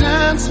to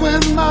dance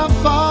with my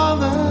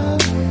father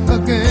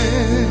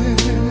again.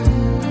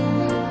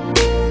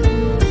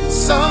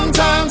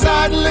 Sometimes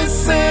I'd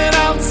listen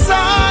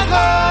outside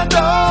her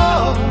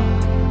door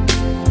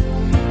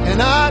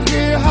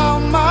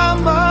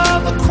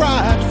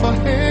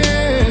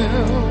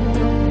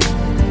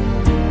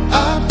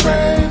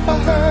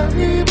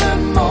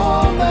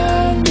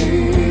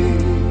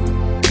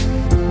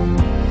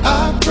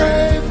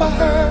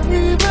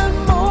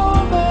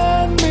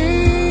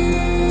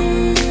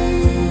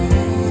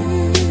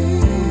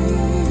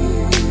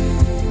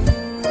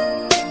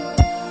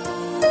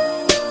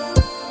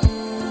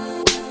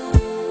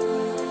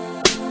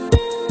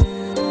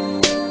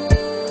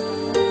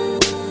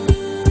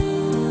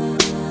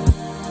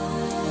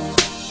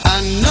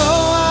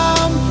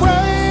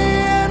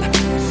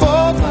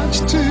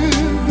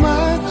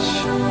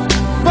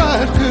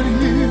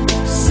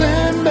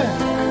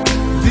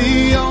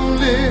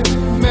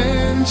little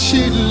man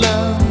she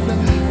loved.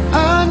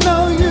 I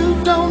know you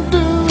don't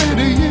do it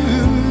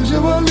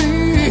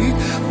usually,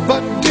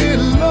 but dear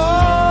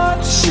Lord,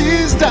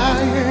 she's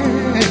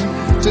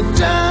dying to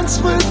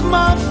dance with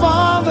my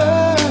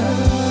father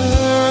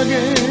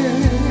again.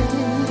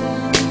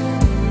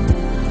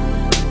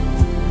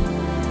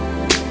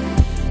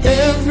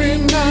 Every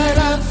night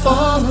I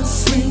fall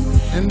asleep,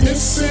 and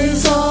this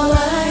is all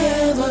I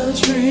ever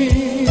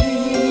dream.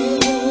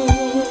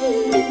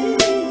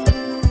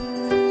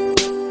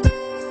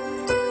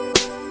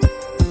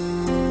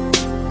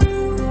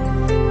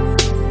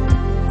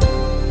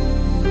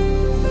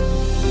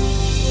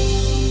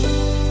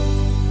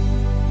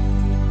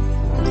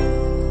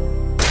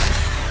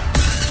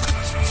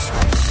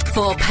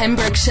 For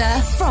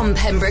Pembrokeshire, from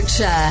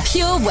Pembrokeshire,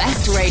 Pure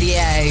West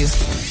Radio.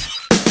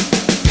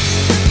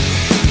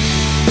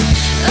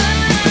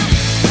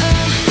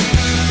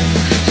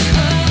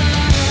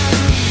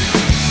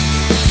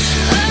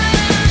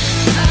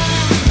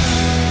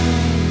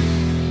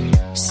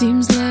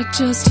 Seems like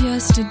just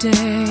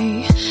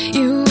yesterday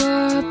you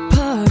were a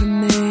part of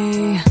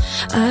me.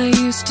 I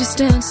used to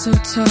stand so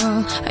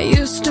tall, I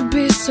used to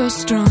be so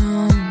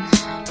strong.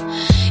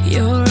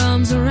 Your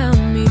arms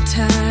around me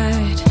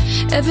tight,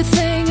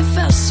 everything it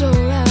felt so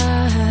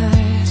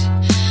right.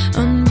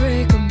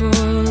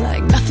 Unbreakable,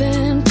 like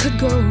nothing could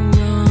go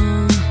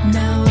wrong.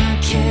 Now I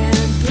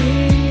can't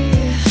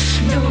breathe,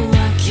 no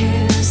I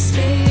can't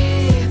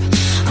sleep.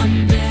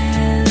 I'm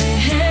barely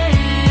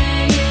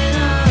hanging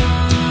on.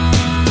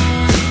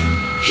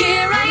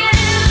 Here I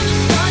am,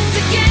 once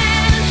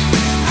again.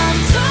 I'm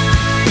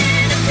torn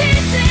into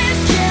pieces,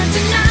 can't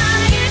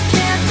deny it,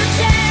 can't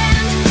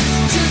pretend.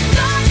 Just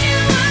thought you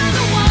were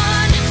the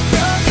one,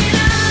 broken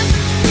up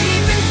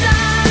deep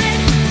inside.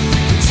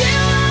 But you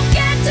won't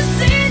get to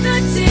see the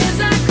tears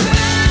I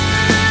cry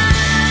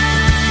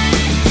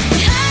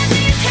behind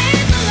these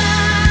hazel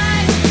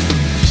eyes.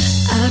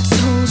 I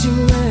told you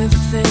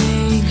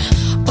everything,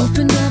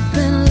 opened up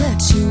and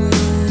let you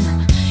in.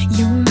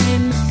 You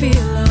made me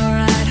feel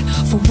alright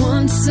for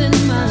once in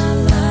my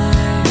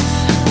life.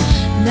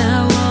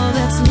 Now all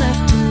that's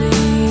left of me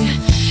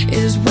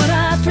is what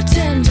I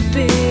pretend to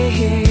be.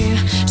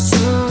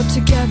 So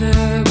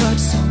together but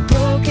so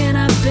broken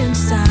up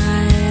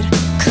inside.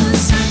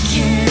 'Cause I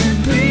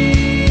can't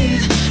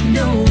breathe,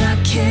 no I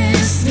can't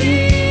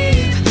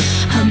sleep.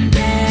 I'm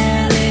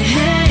barely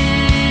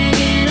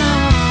hanging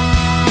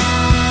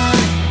on.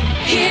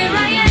 Here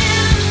I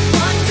am,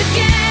 once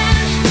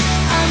again.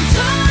 I'm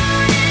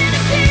torn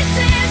into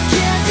pieces,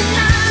 can't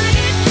deny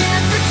it,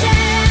 can't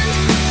pretend.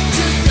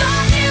 Just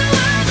thought you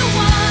were the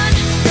one,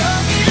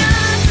 broken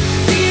up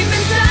deep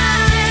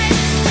inside.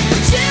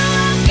 But you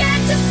won't get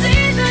to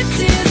see the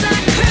tears I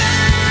cry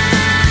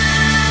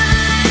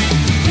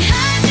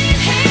behind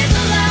these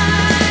hazel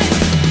eyes.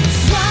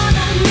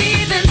 Swallow me,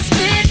 then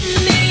spit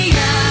me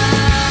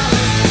out.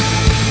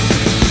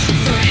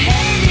 For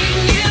hating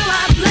you,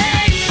 I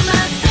blame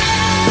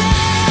myself.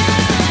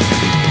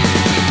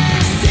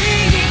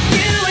 Seeing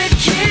you, it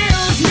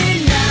kills me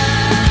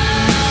now.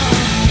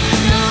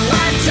 No,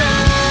 I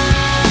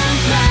don't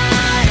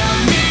cry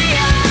on the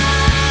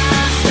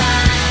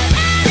outside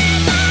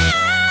anymore.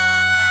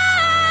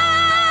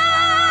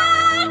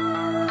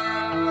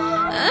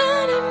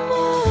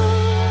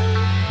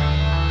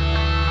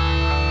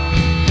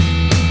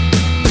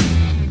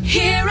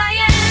 Here I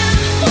am,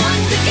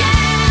 once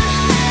again.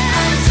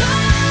 I'm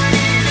torn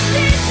into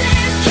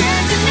pieces,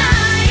 can't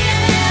deny it,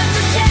 can't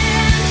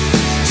pretend.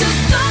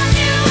 Just thought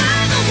you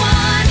were the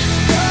one,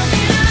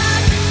 broken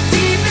up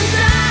deep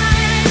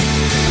inside.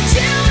 But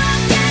you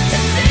won't get to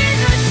see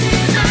the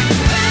tears I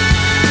cry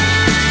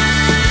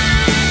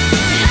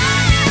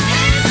behind these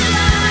hazel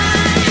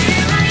eyes.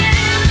 Here I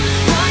am,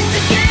 once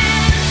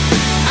again.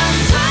 I'm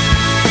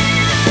torn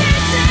into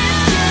pieces,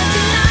 can't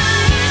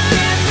deny it,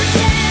 can't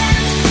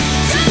pretend.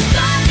 Just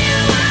thought you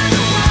were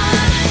the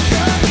one,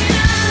 broken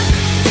up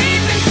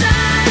deep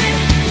inside.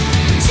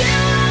 But you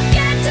won't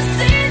get to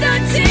see the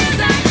tears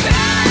I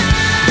cry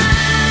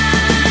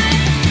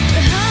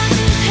behind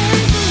these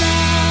hazel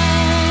eyes.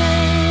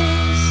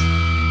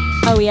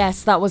 Oh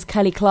yes, that was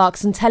Kelly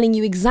Clarkson telling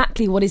you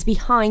exactly what is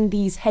behind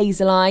these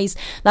hazel eyes.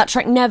 That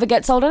track never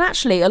gets old, and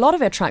actually a lot of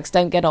her tracks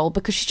don't get old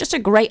because she's just a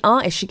great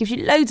artist. She gives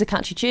you loads of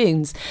catchy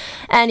tunes.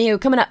 Anywho,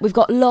 coming up we've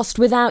got Lost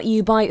Without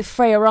You by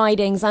Freya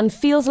Ridings and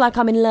Feels Like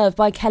I'm in Love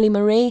by Kelly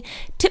Marie.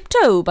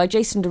 Tiptoe by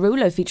Jason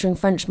Derulo featuring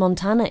French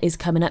Montana is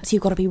coming up, so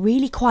you've got to be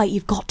really quiet,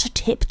 you've got to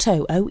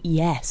tiptoe, oh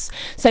yes.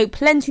 So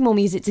plenty more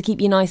music to keep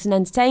you nice and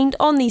entertained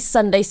on these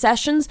Sunday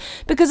sessions,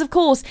 because of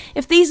course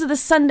if these are the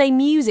Sunday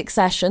music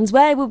sessions,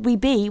 where would we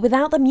be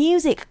without the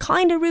music?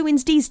 Kinda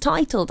ruins Dee's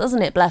title,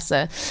 doesn't it, bless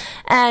her.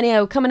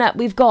 Anyhow, coming up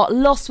we've got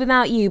Lost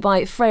Without You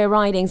by Freya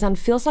Ridings and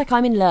Feels Like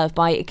I'm in Love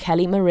by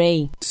Kelly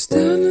Marie.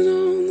 Standing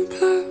on the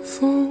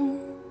platform,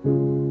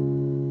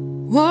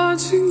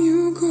 watching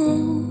you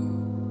go.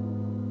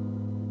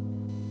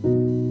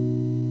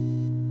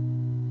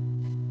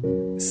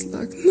 It's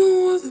like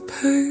no other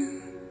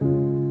pain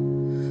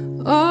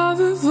I've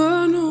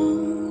ever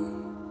known.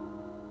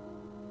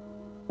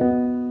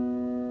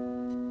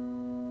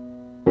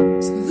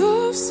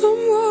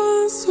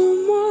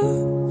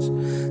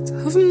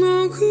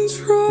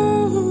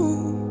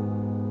 control.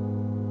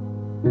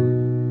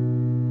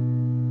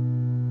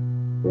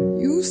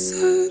 You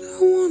said I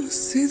wanna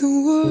see the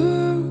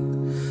world,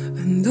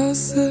 and I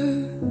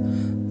said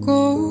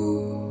go.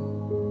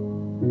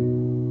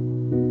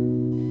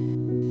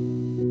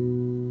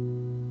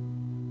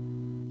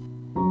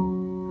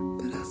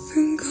 But I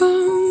think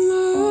I'm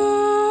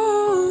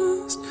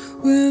lost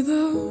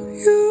without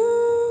you.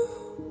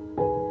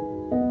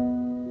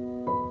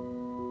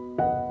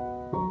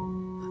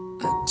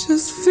 I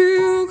just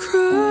feel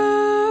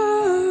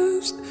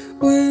crushed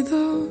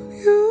without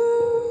you.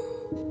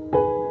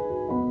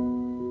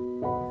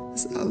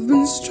 'Cause I've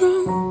been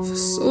strong for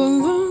so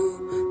long,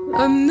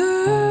 I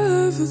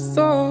never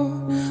thought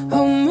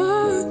how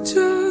much I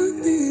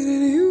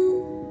needed you.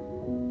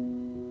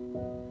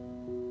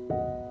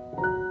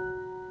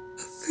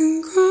 I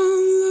think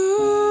I'm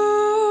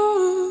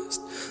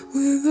lost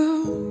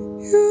without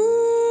you.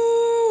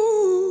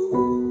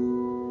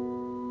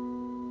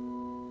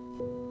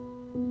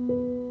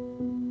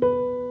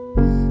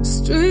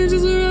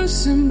 Strangers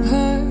rushing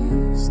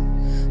past,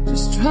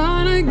 just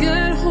trying to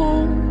get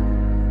home.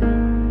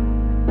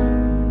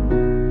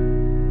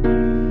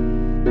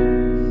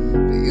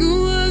 But you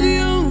were the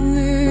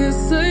only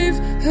safe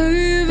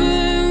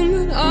haven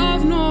that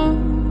I've known.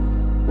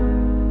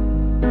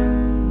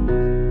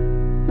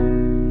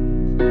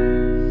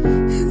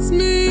 It's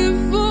me at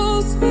full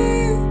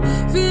speed,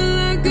 feel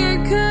like I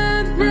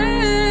can't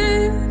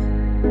breathe,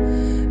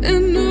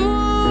 and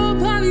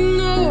nobody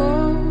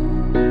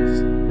knows.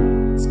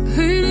 It's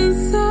pain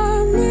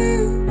inside me,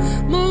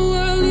 my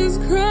world is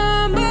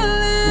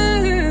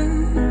crumbling.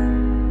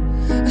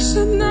 I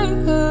should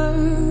never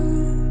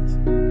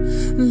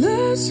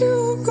let you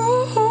go.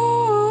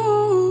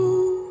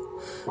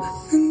 I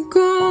think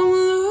I'm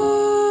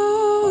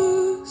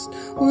lost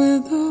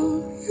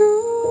without you.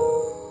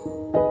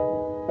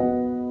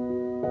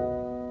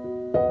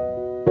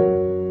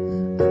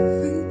 I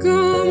think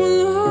I'm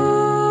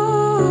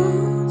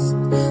lost,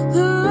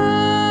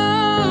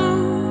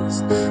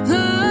 lost,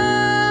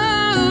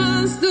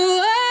 lost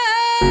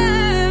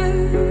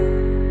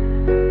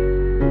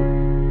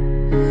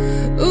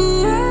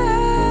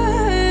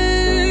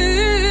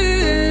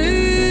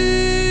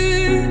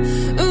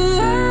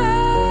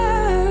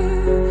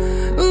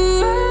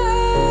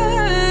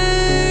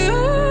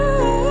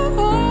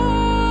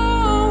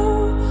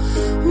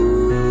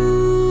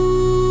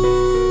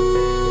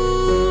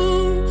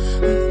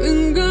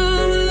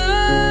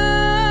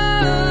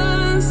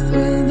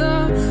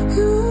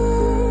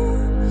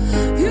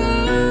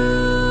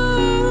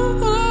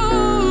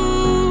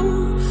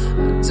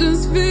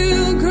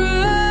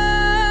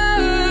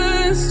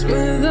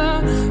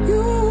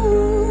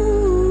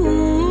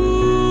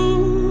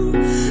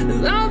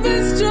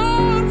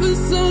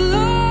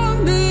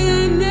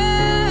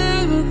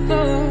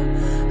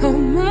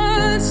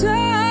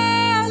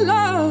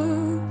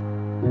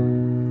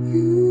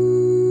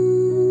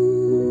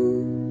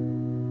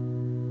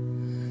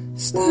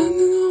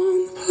Standing on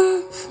the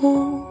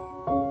platform,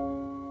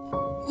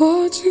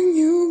 watching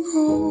you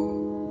go.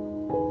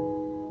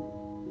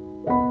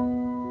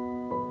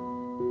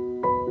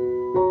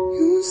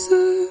 You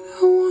said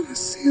I wanna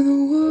see the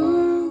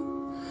world,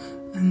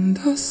 and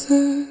I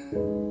said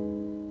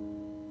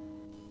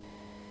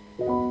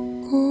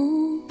go.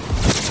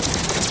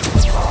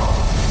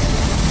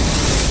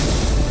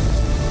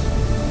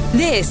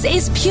 This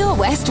is Pure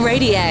West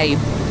Radio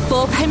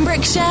for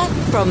Pembrokeshire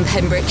from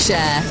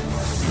Pembrokeshire.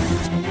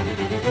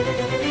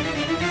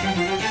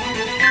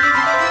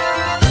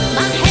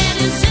 My head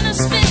is in a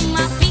spin,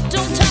 my feet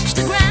don't touch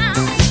the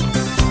ground.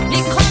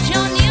 Because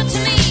you're near to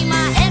me,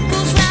 my head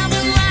goes round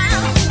and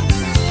round.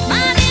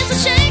 My knees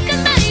are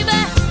shaking, baby,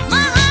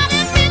 my heart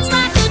it beats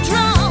like a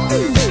drum.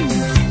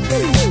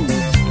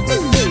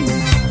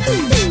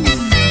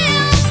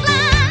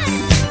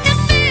 It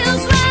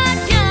feels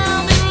like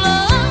I'm in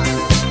love.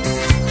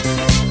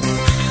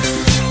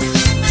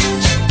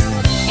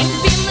 Ain't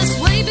been this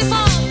way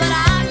before, but I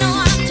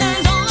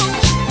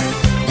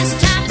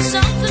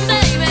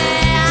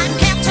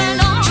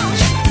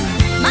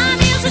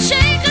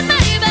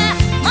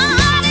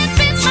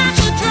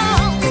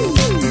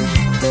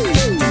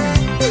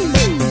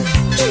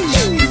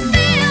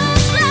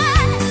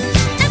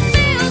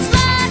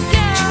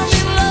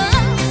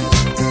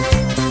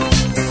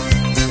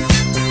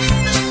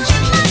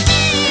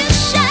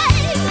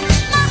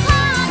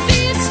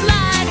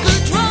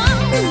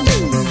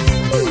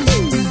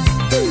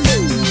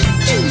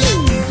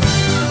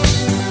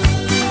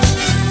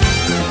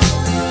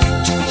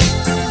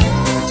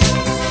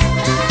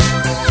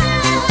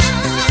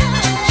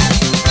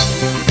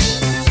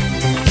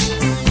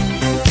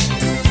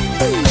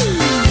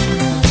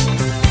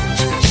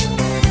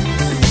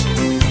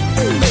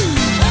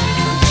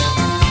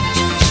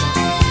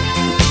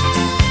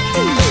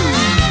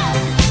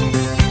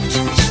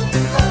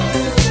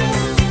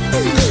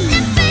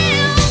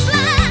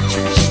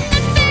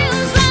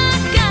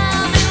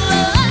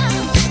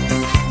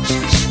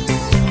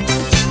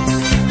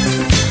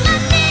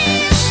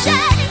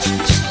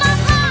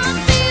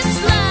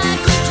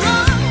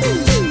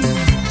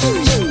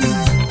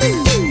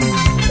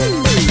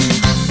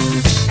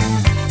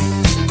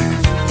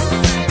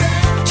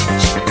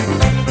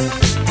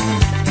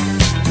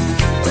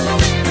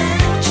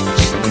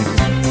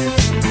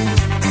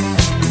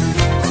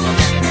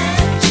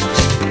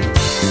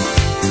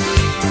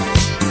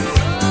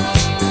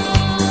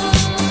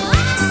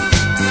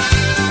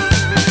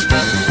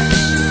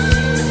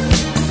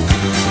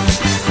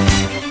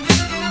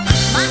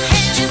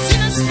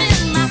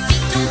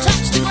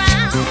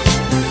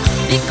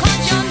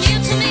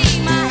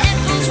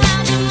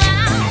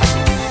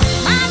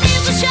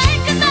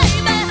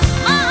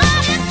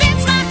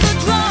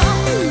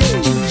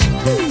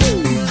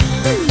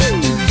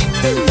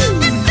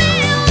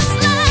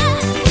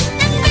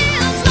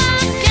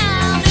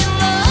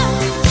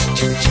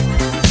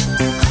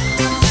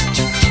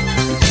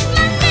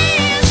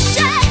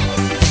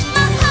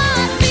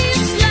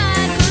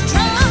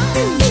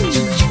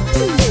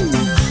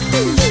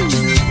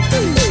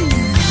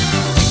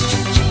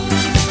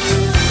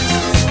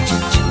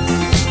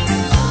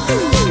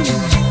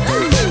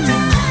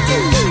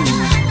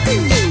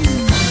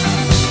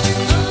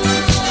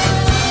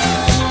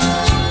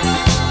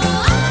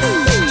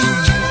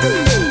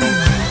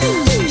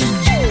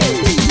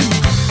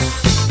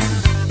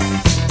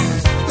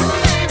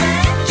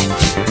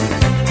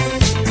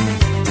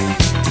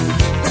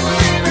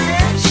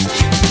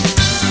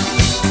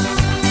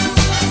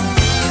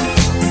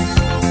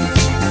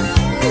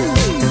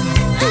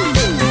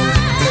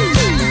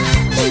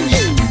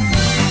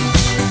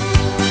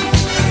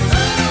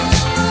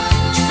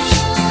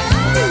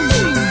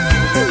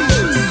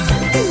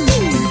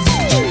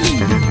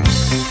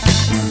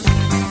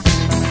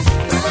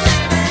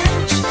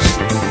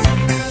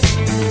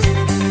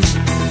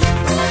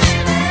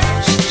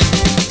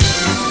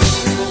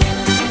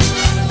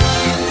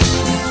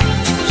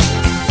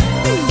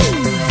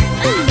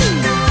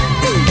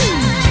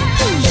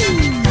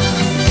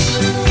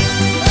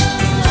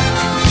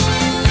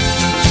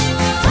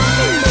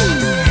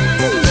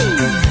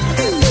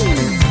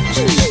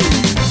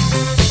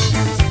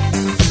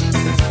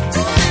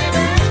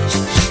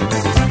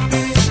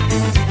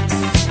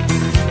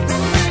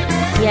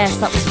Yes,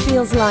 that was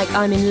Feels Like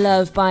I'm in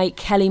Love by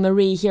Kelly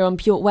Marie here on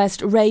Pure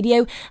West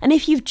Radio. And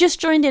if you've just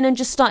joined in and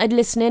just started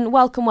listening,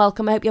 welcome,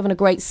 welcome. I hope you're having a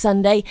great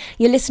Sunday.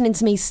 You're listening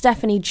to me,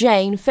 Stephanie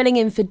Jane, filling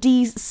in for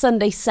Dee's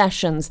Sunday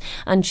Sessions.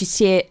 And she's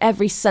here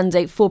every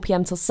Sunday,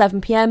 4pm till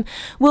 7pm.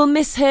 We'll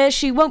miss her.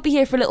 She won't be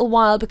here for a little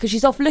while because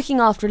she's off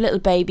looking after a little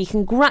baby.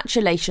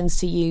 Congratulations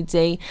to you,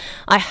 Dee.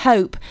 I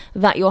hope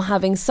that you're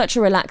having such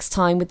a relaxed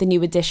time with the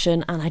new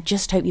edition. And I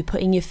just hope you're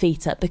putting your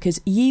feet up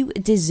because you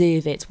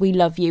deserve it. We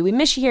love you. We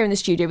miss you here in the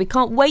studio. We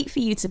can't wait for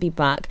you to be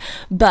back,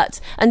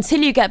 but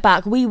until you get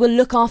back, we will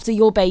look after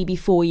your baby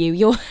for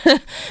you.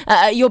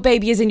 Your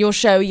baby is in your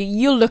show.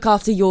 You'll look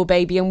after your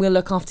baby and we'll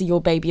look after your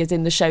baby as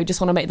in the show.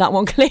 Just want to make that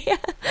one clear.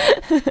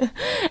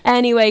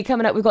 Anyway,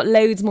 coming up, we've got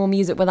loads more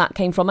music where that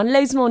came from and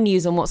loads more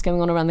news on what's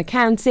going on around the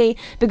county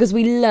because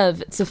we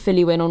love to fill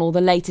you in on all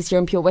the latest here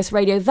on Pure West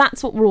Radio.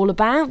 That's what we're all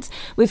about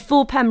with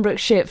full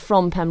Pembrokeshire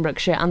from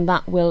Pembrokeshire, and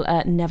that will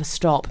never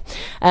stop.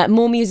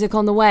 More music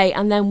on the way,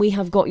 and then we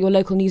have got your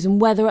local news and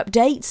weather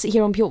updates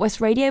here on Pure West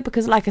Radio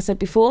because, like I said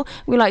before,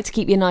 we like to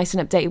keep you nice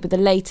and updated with the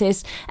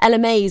latest.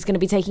 LMA is going to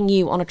be taking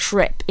you on a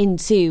trip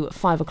into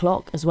 5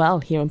 o'clock as well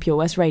here on Pure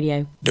West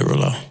Radio.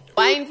 Derulo.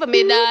 Wine for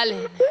me,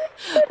 darling.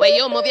 When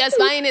you move your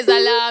spine is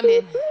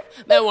alarming.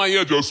 Man, why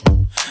you just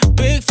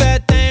big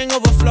fat thing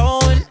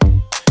overflowing.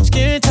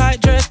 Skin tight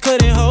dress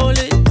couldn't hold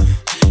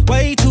it.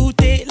 Way too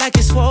thick like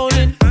it's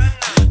swollen.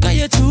 Girl,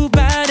 you're too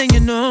bad and you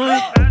know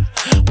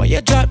it. When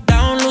you drop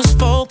down, lose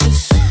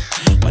focus.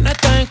 When I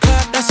think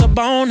clap, that's a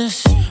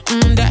bonus.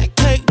 That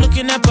cake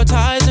looking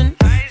appetizing.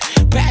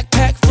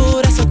 Backpack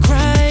food, that's a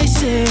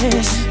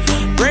crisis.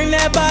 Bring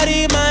that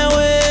body my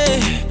way.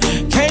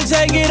 Can't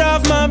take it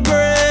off my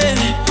breath.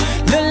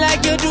 Look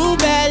like you do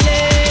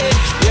ballet.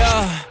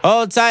 Yeah,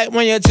 hold tight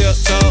when you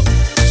tiptoe.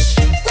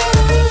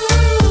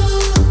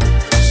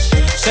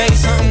 Say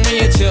something when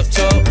you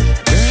tiptoe.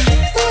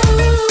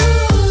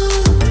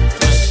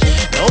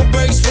 No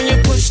breaks when you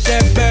push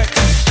that back.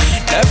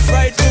 Left,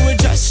 right, do it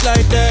just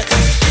like that.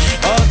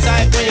 Hold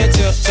tight when you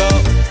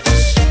tiptoe.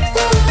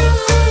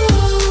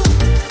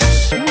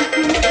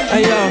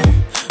 Hey yo,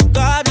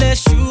 God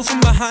bless you from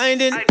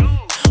behind it.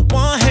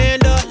 One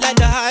hand up like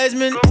the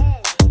Heisman.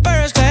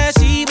 First class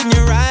seat when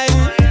you're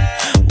riding.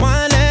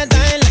 One that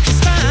thing like it's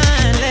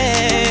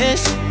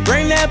spineless.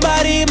 Bring that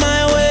body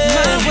my way.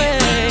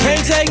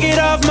 Can't take it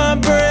off my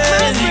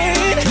breath.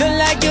 Look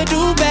like you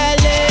do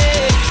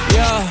ballet.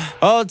 Yeah,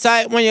 hold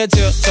tight when you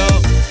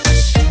tiptoe.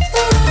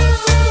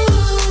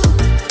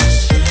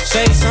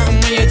 Say something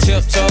when you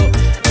tiptoe.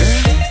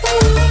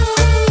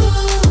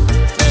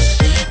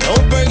 No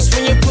breaks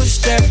when you push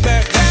that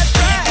back.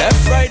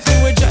 Left, right, do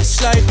it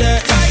just like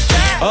that.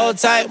 Hold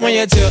tight when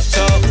you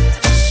tiptoe.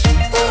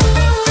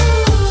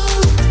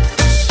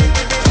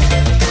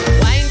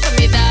 Wine for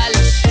me,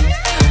 darling.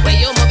 When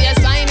you move your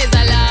spine is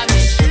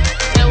alarming.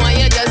 And when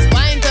you just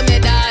wine for me,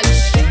 darling.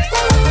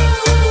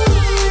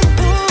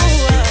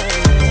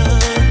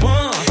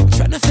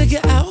 Tryna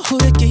figure out who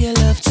to give your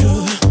love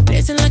to.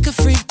 Dancing like a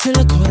freak till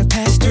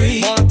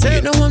 3:15.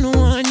 You know I'm the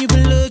one you've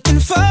been looking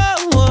for.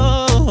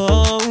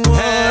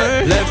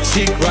 Hey, left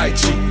cheek, right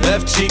cheek,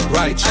 left cheek,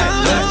 right cheek,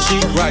 left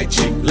cheek, right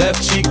cheek,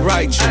 left cheek,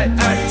 right cheek.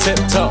 Tip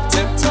top,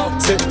 tip top,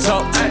 tip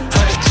top.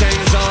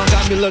 Chains on,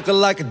 got me looking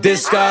like a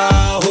disco.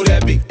 Who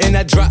that be? In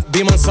that drop,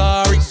 be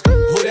Mansari.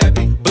 Who that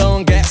be?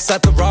 Blowing gas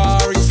at the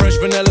Rari. Fresh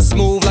vanilla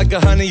smooth like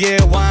 100-year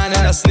wine.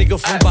 And I sneak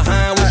up from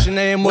behind. What's your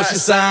name? What's your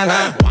sign?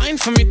 Huh? Wine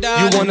for me,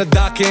 darling. You wanna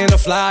dock in or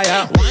fly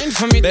out? Wine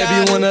for me, darling.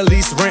 Baby, you wanna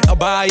lease, rent, or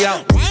buy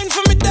out? Wine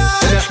for me,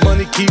 darling. And that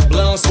money keep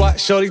blowing, swat,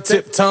 shorty,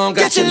 tip tongue.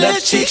 Got your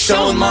left cheek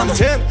showing, mama.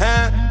 Tip,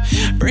 huh?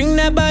 Bring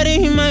that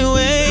body my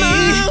way.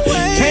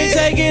 Can't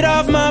take it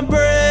off my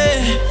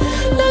breath.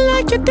 Look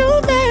like you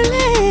do ballet.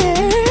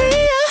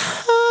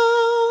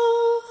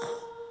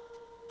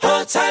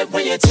 Hold tight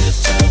when you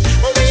tiptoe.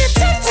 When you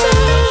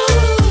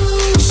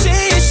tiptoe.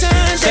 Say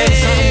something. Say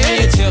something when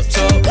you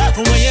tiptoe.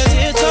 When you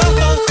tiptoe.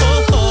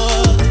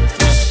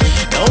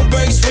 No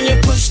breaks when you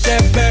push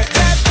that back.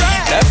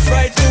 Left,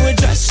 right, do it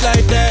just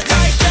like that.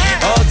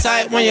 Hold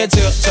tight when you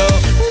tiptoe.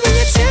 When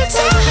you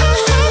tiptoe.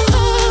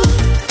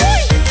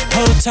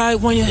 Hold tight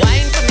when you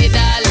wine for me,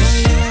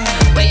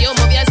 darling. When you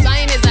move your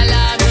spine is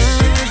alarming.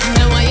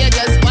 And when you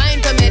just wine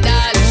for me,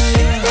 darling.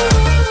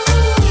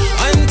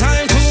 One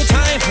time, two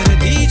time for the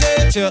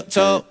DJ.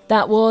 Tiptoe.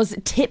 That was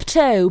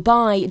Tiptoe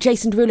by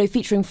Jason Derulo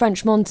featuring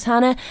French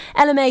Montana.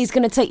 LMA is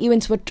going to take you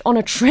on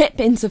a trip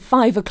into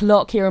 5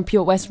 o'clock here on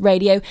Pure West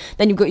Radio.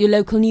 Then you've got your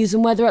local news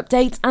and weather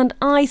updates. And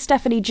I,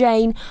 Stephanie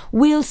Jane,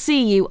 will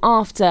see you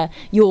after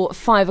your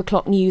 5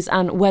 o'clock news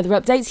and weather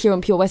updates here on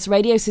Pure West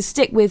Radio. So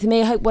stick with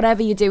me. I hope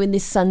whatever you're doing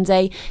this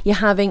Sunday, you're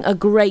having a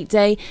great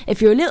day.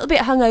 If you're a little bit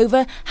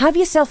hungover, have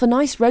yourself a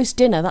nice roast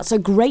dinner. That's a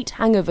great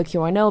hangover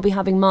cure. I know I'll be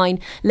having mine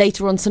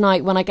later on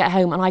tonight when I get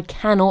home, and I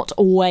cannot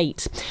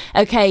wait.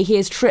 Okay,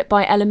 here's Trip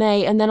by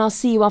LMA, and then I'll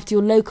see you after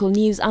your local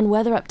news and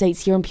weather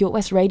updates here on Pure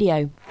West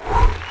Radio.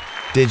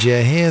 Did you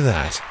hear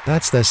that?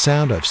 That's the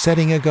sound of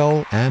setting a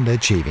goal and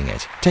achieving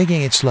it.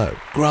 Taking it slow,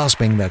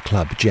 grasping the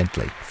club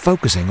gently,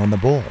 focusing on the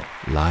ball.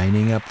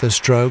 lining up the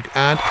stroke,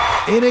 and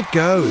in it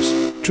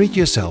goes. Treat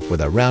yourself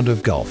with a round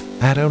of golf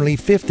at only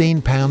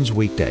 £15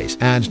 weekdays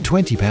and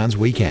 £20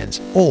 weekends,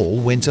 all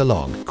winter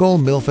long. Call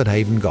Milford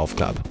Haven Golf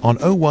Club on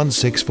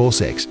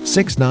 01646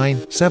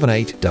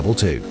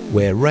 697822,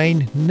 where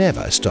rain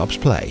never stops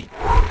play.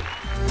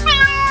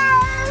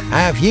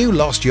 Have you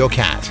lost your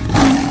cat?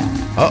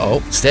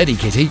 Uh-oh, steady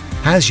kitty.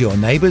 Has your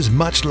neighbour's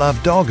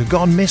much-loved dog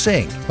gone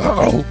missing?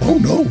 Uh-oh, oh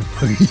no.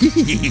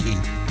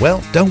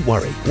 Well, don't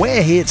worry,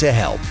 we're here to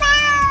help.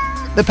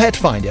 The Pet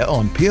Finder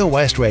on Pure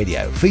West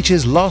Radio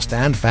features lost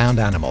and found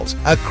animals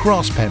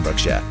across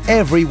Pembrokeshire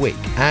every week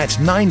at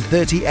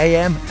 9:30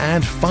 a.m.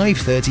 and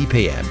 5:30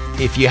 p.m.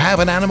 If you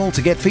have an animal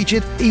to get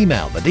featured,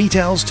 email the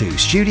details to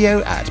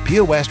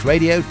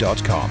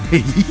studio@purewestradio.com.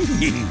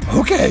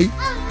 Okay.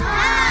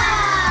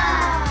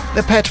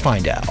 The Pet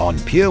Finder on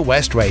Pure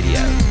West Radio.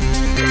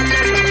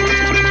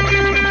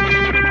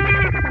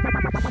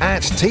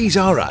 At Tees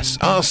R Us,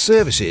 our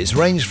services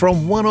range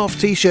from one-off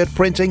t-shirt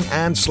printing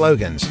and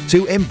slogans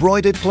to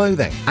embroidered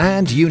clothing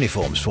and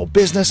uniforms for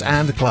business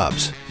and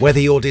clubs. Whether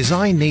your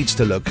design needs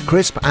to look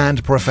crisp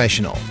and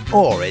professional,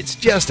 or it's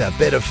just a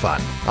bit of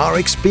fun, our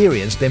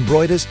experienced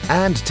embroiders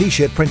and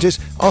t-shirt printers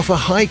offer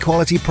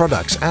high-quality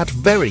products at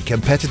very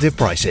competitive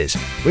prices.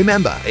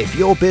 Remember, if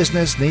your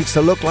business needs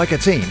to look like a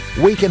team,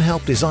 we can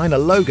help design a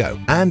logo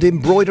and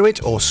embroider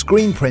it or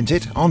screen print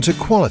it onto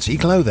quality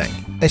clothing,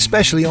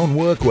 especially on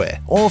workwear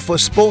or for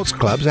sports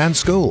clubs and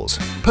schools.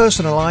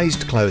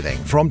 Personalised clothing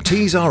from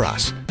Tees R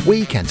Us.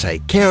 We can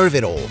take care of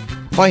it all.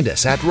 Find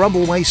us at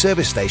Rumbleway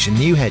Service Station,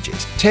 New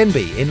Hedges,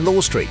 10B in Law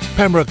Street,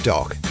 Pembroke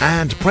Dock,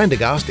 and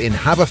Prendergast in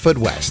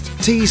Haverfordwest.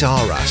 Tees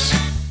R Us.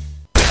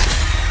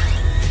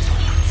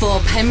 For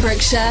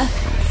Pembrokeshire,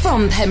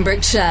 from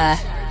Pembrokeshire,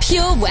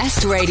 Pure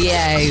West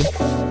Radio.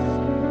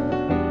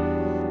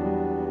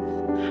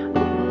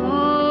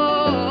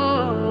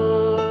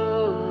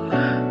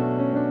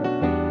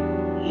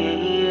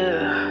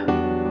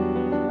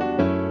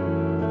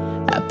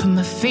 Put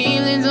my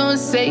feelings on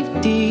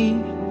safety,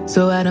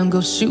 so I don't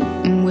go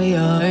shooting where your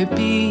heart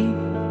be.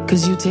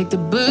 Cause you take the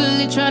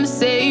bullet trying to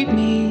save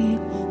me,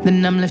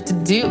 then I'm left to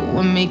deal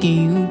with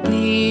making you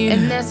bleed.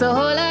 And that's a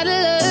whole lot of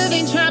love,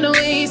 ain't trying to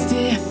waste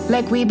it.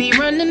 Like we be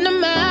running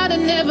them out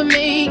and never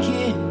make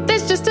it.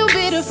 That's just too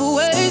bitter for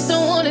words,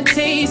 don't wanna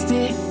taste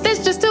it.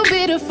 That's just too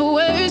bitter for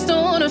words,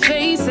 don't wanna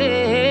face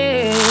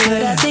it.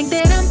 But I think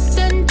that I'm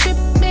done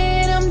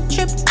tripping, I'm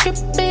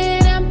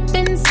tripping. I've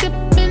been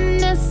sipping,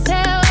 that's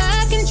how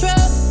I control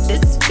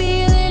this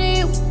feeling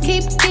you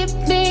keep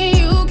giving,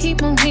 you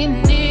keep on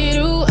hitting it.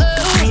 Ooh,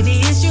 oh. Maybe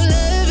it's your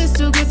love, it's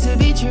too good to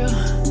be true.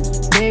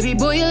 Baby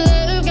boy, your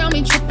love got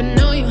me tripping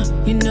on you.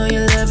 You know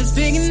your love is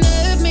big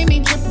enough, made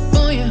me trip up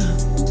on you.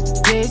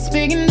 Yeah, it's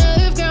big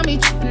enough, got me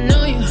tripping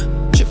on you.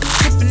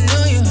 Tripping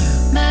on you.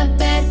 My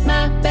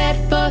bad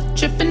for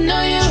tripping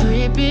on you.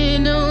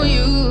 Tripping on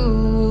you.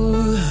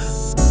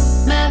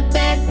 My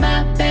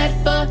bad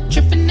for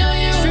tripping on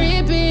you.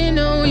 Tripping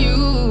on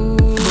you.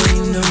 Boy,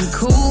 you know I'm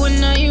cool when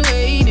now you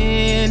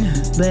waiting,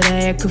 but I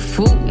act a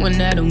fool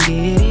when I don't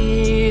get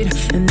it.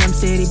 And I'm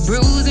steady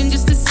bruising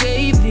just to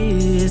save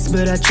this,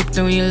 but I tripped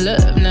on your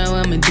love, now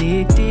I'm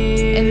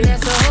addicted. And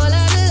that's a whole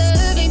lot of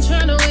love, ain't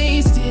tryna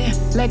waste it.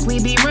 Like we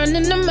be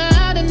running them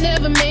out and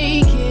never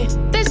make it.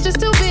 That's just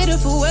too bitter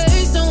for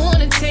words, don't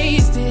wanna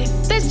taste it.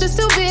 That's just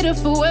too bitter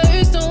for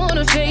words, don't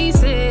wanna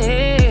face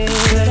it.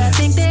 But I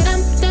think that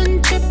I'm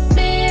done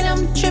tripping,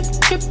 I'm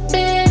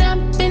tripping.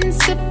 I've been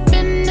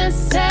sipping,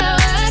 that's how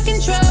I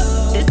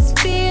control this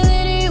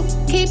feeling you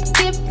keep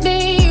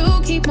giving,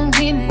 you keep on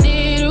hitting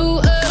it. Ooh,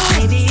 oh.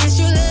 Maybe it's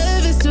your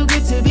love, it's too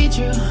good to be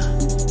true.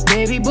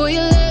 Baby boy,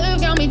 your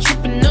love got me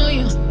tripping on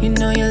you. You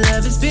know your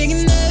love is big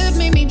enough,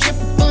 made me trip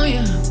up on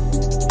you.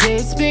 Yeah,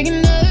 it's big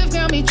enough,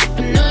 got me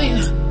tripping on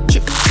you.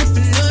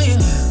 Tripping on you.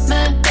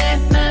 My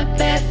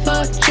bad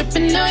for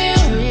tripping on you.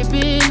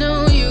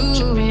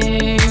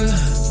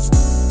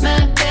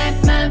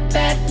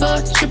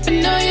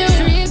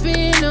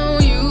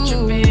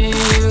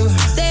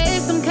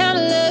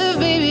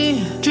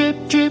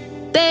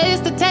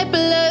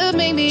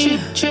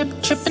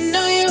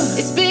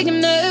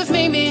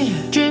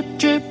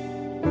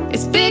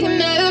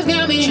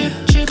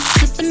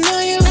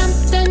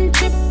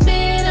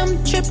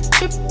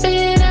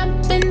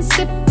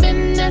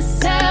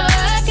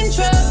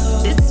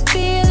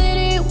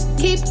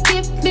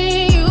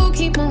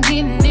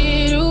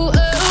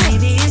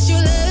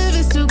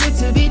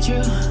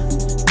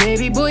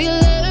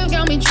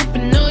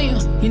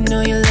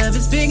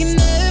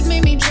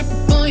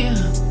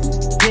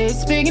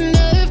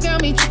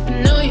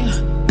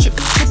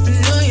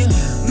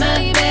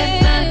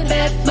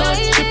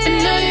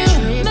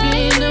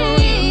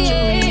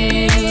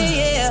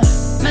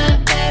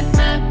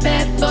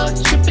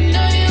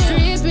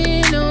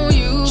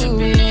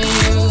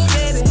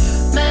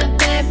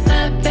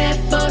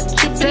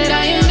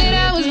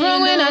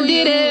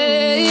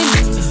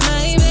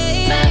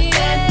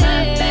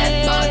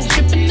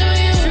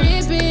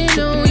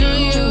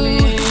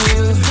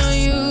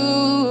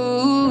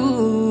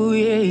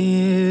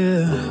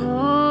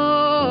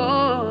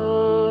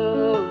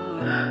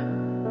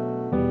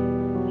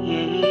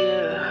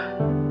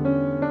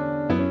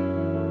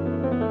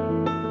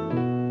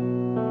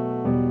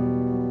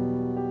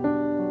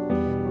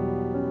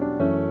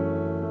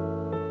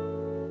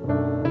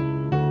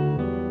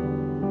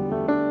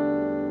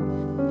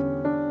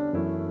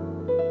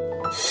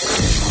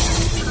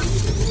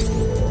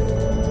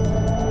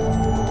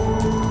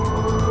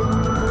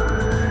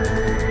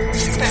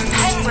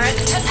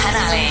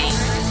 Penally.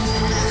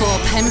 For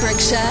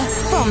Pembrokeshire,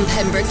 from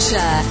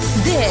Pembrokeshire,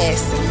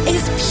 this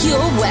is Pure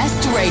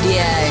West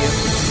Radio.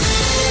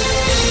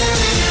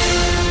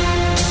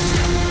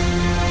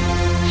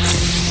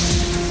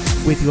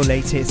 With your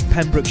latest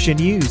Pembrokeshire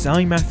news,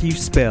 I'm Matthew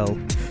Spill.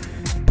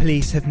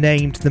 Police have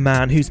named the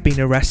man who's been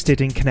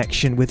arrested in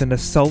connection with an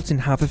assault in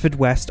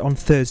Haverfordwest on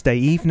Thursday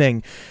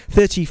evening.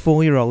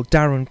 34-year-old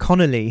Darren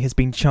Connolly has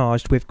been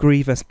charged with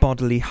grievous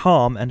bodily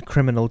harm and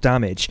criminal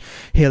damage.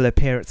 He'll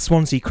appear at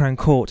Swansea Crown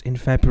Court in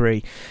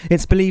February.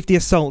 It's believed the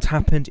assault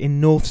happened in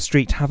North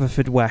Street,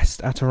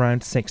 Haverfordwest at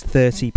around 6:30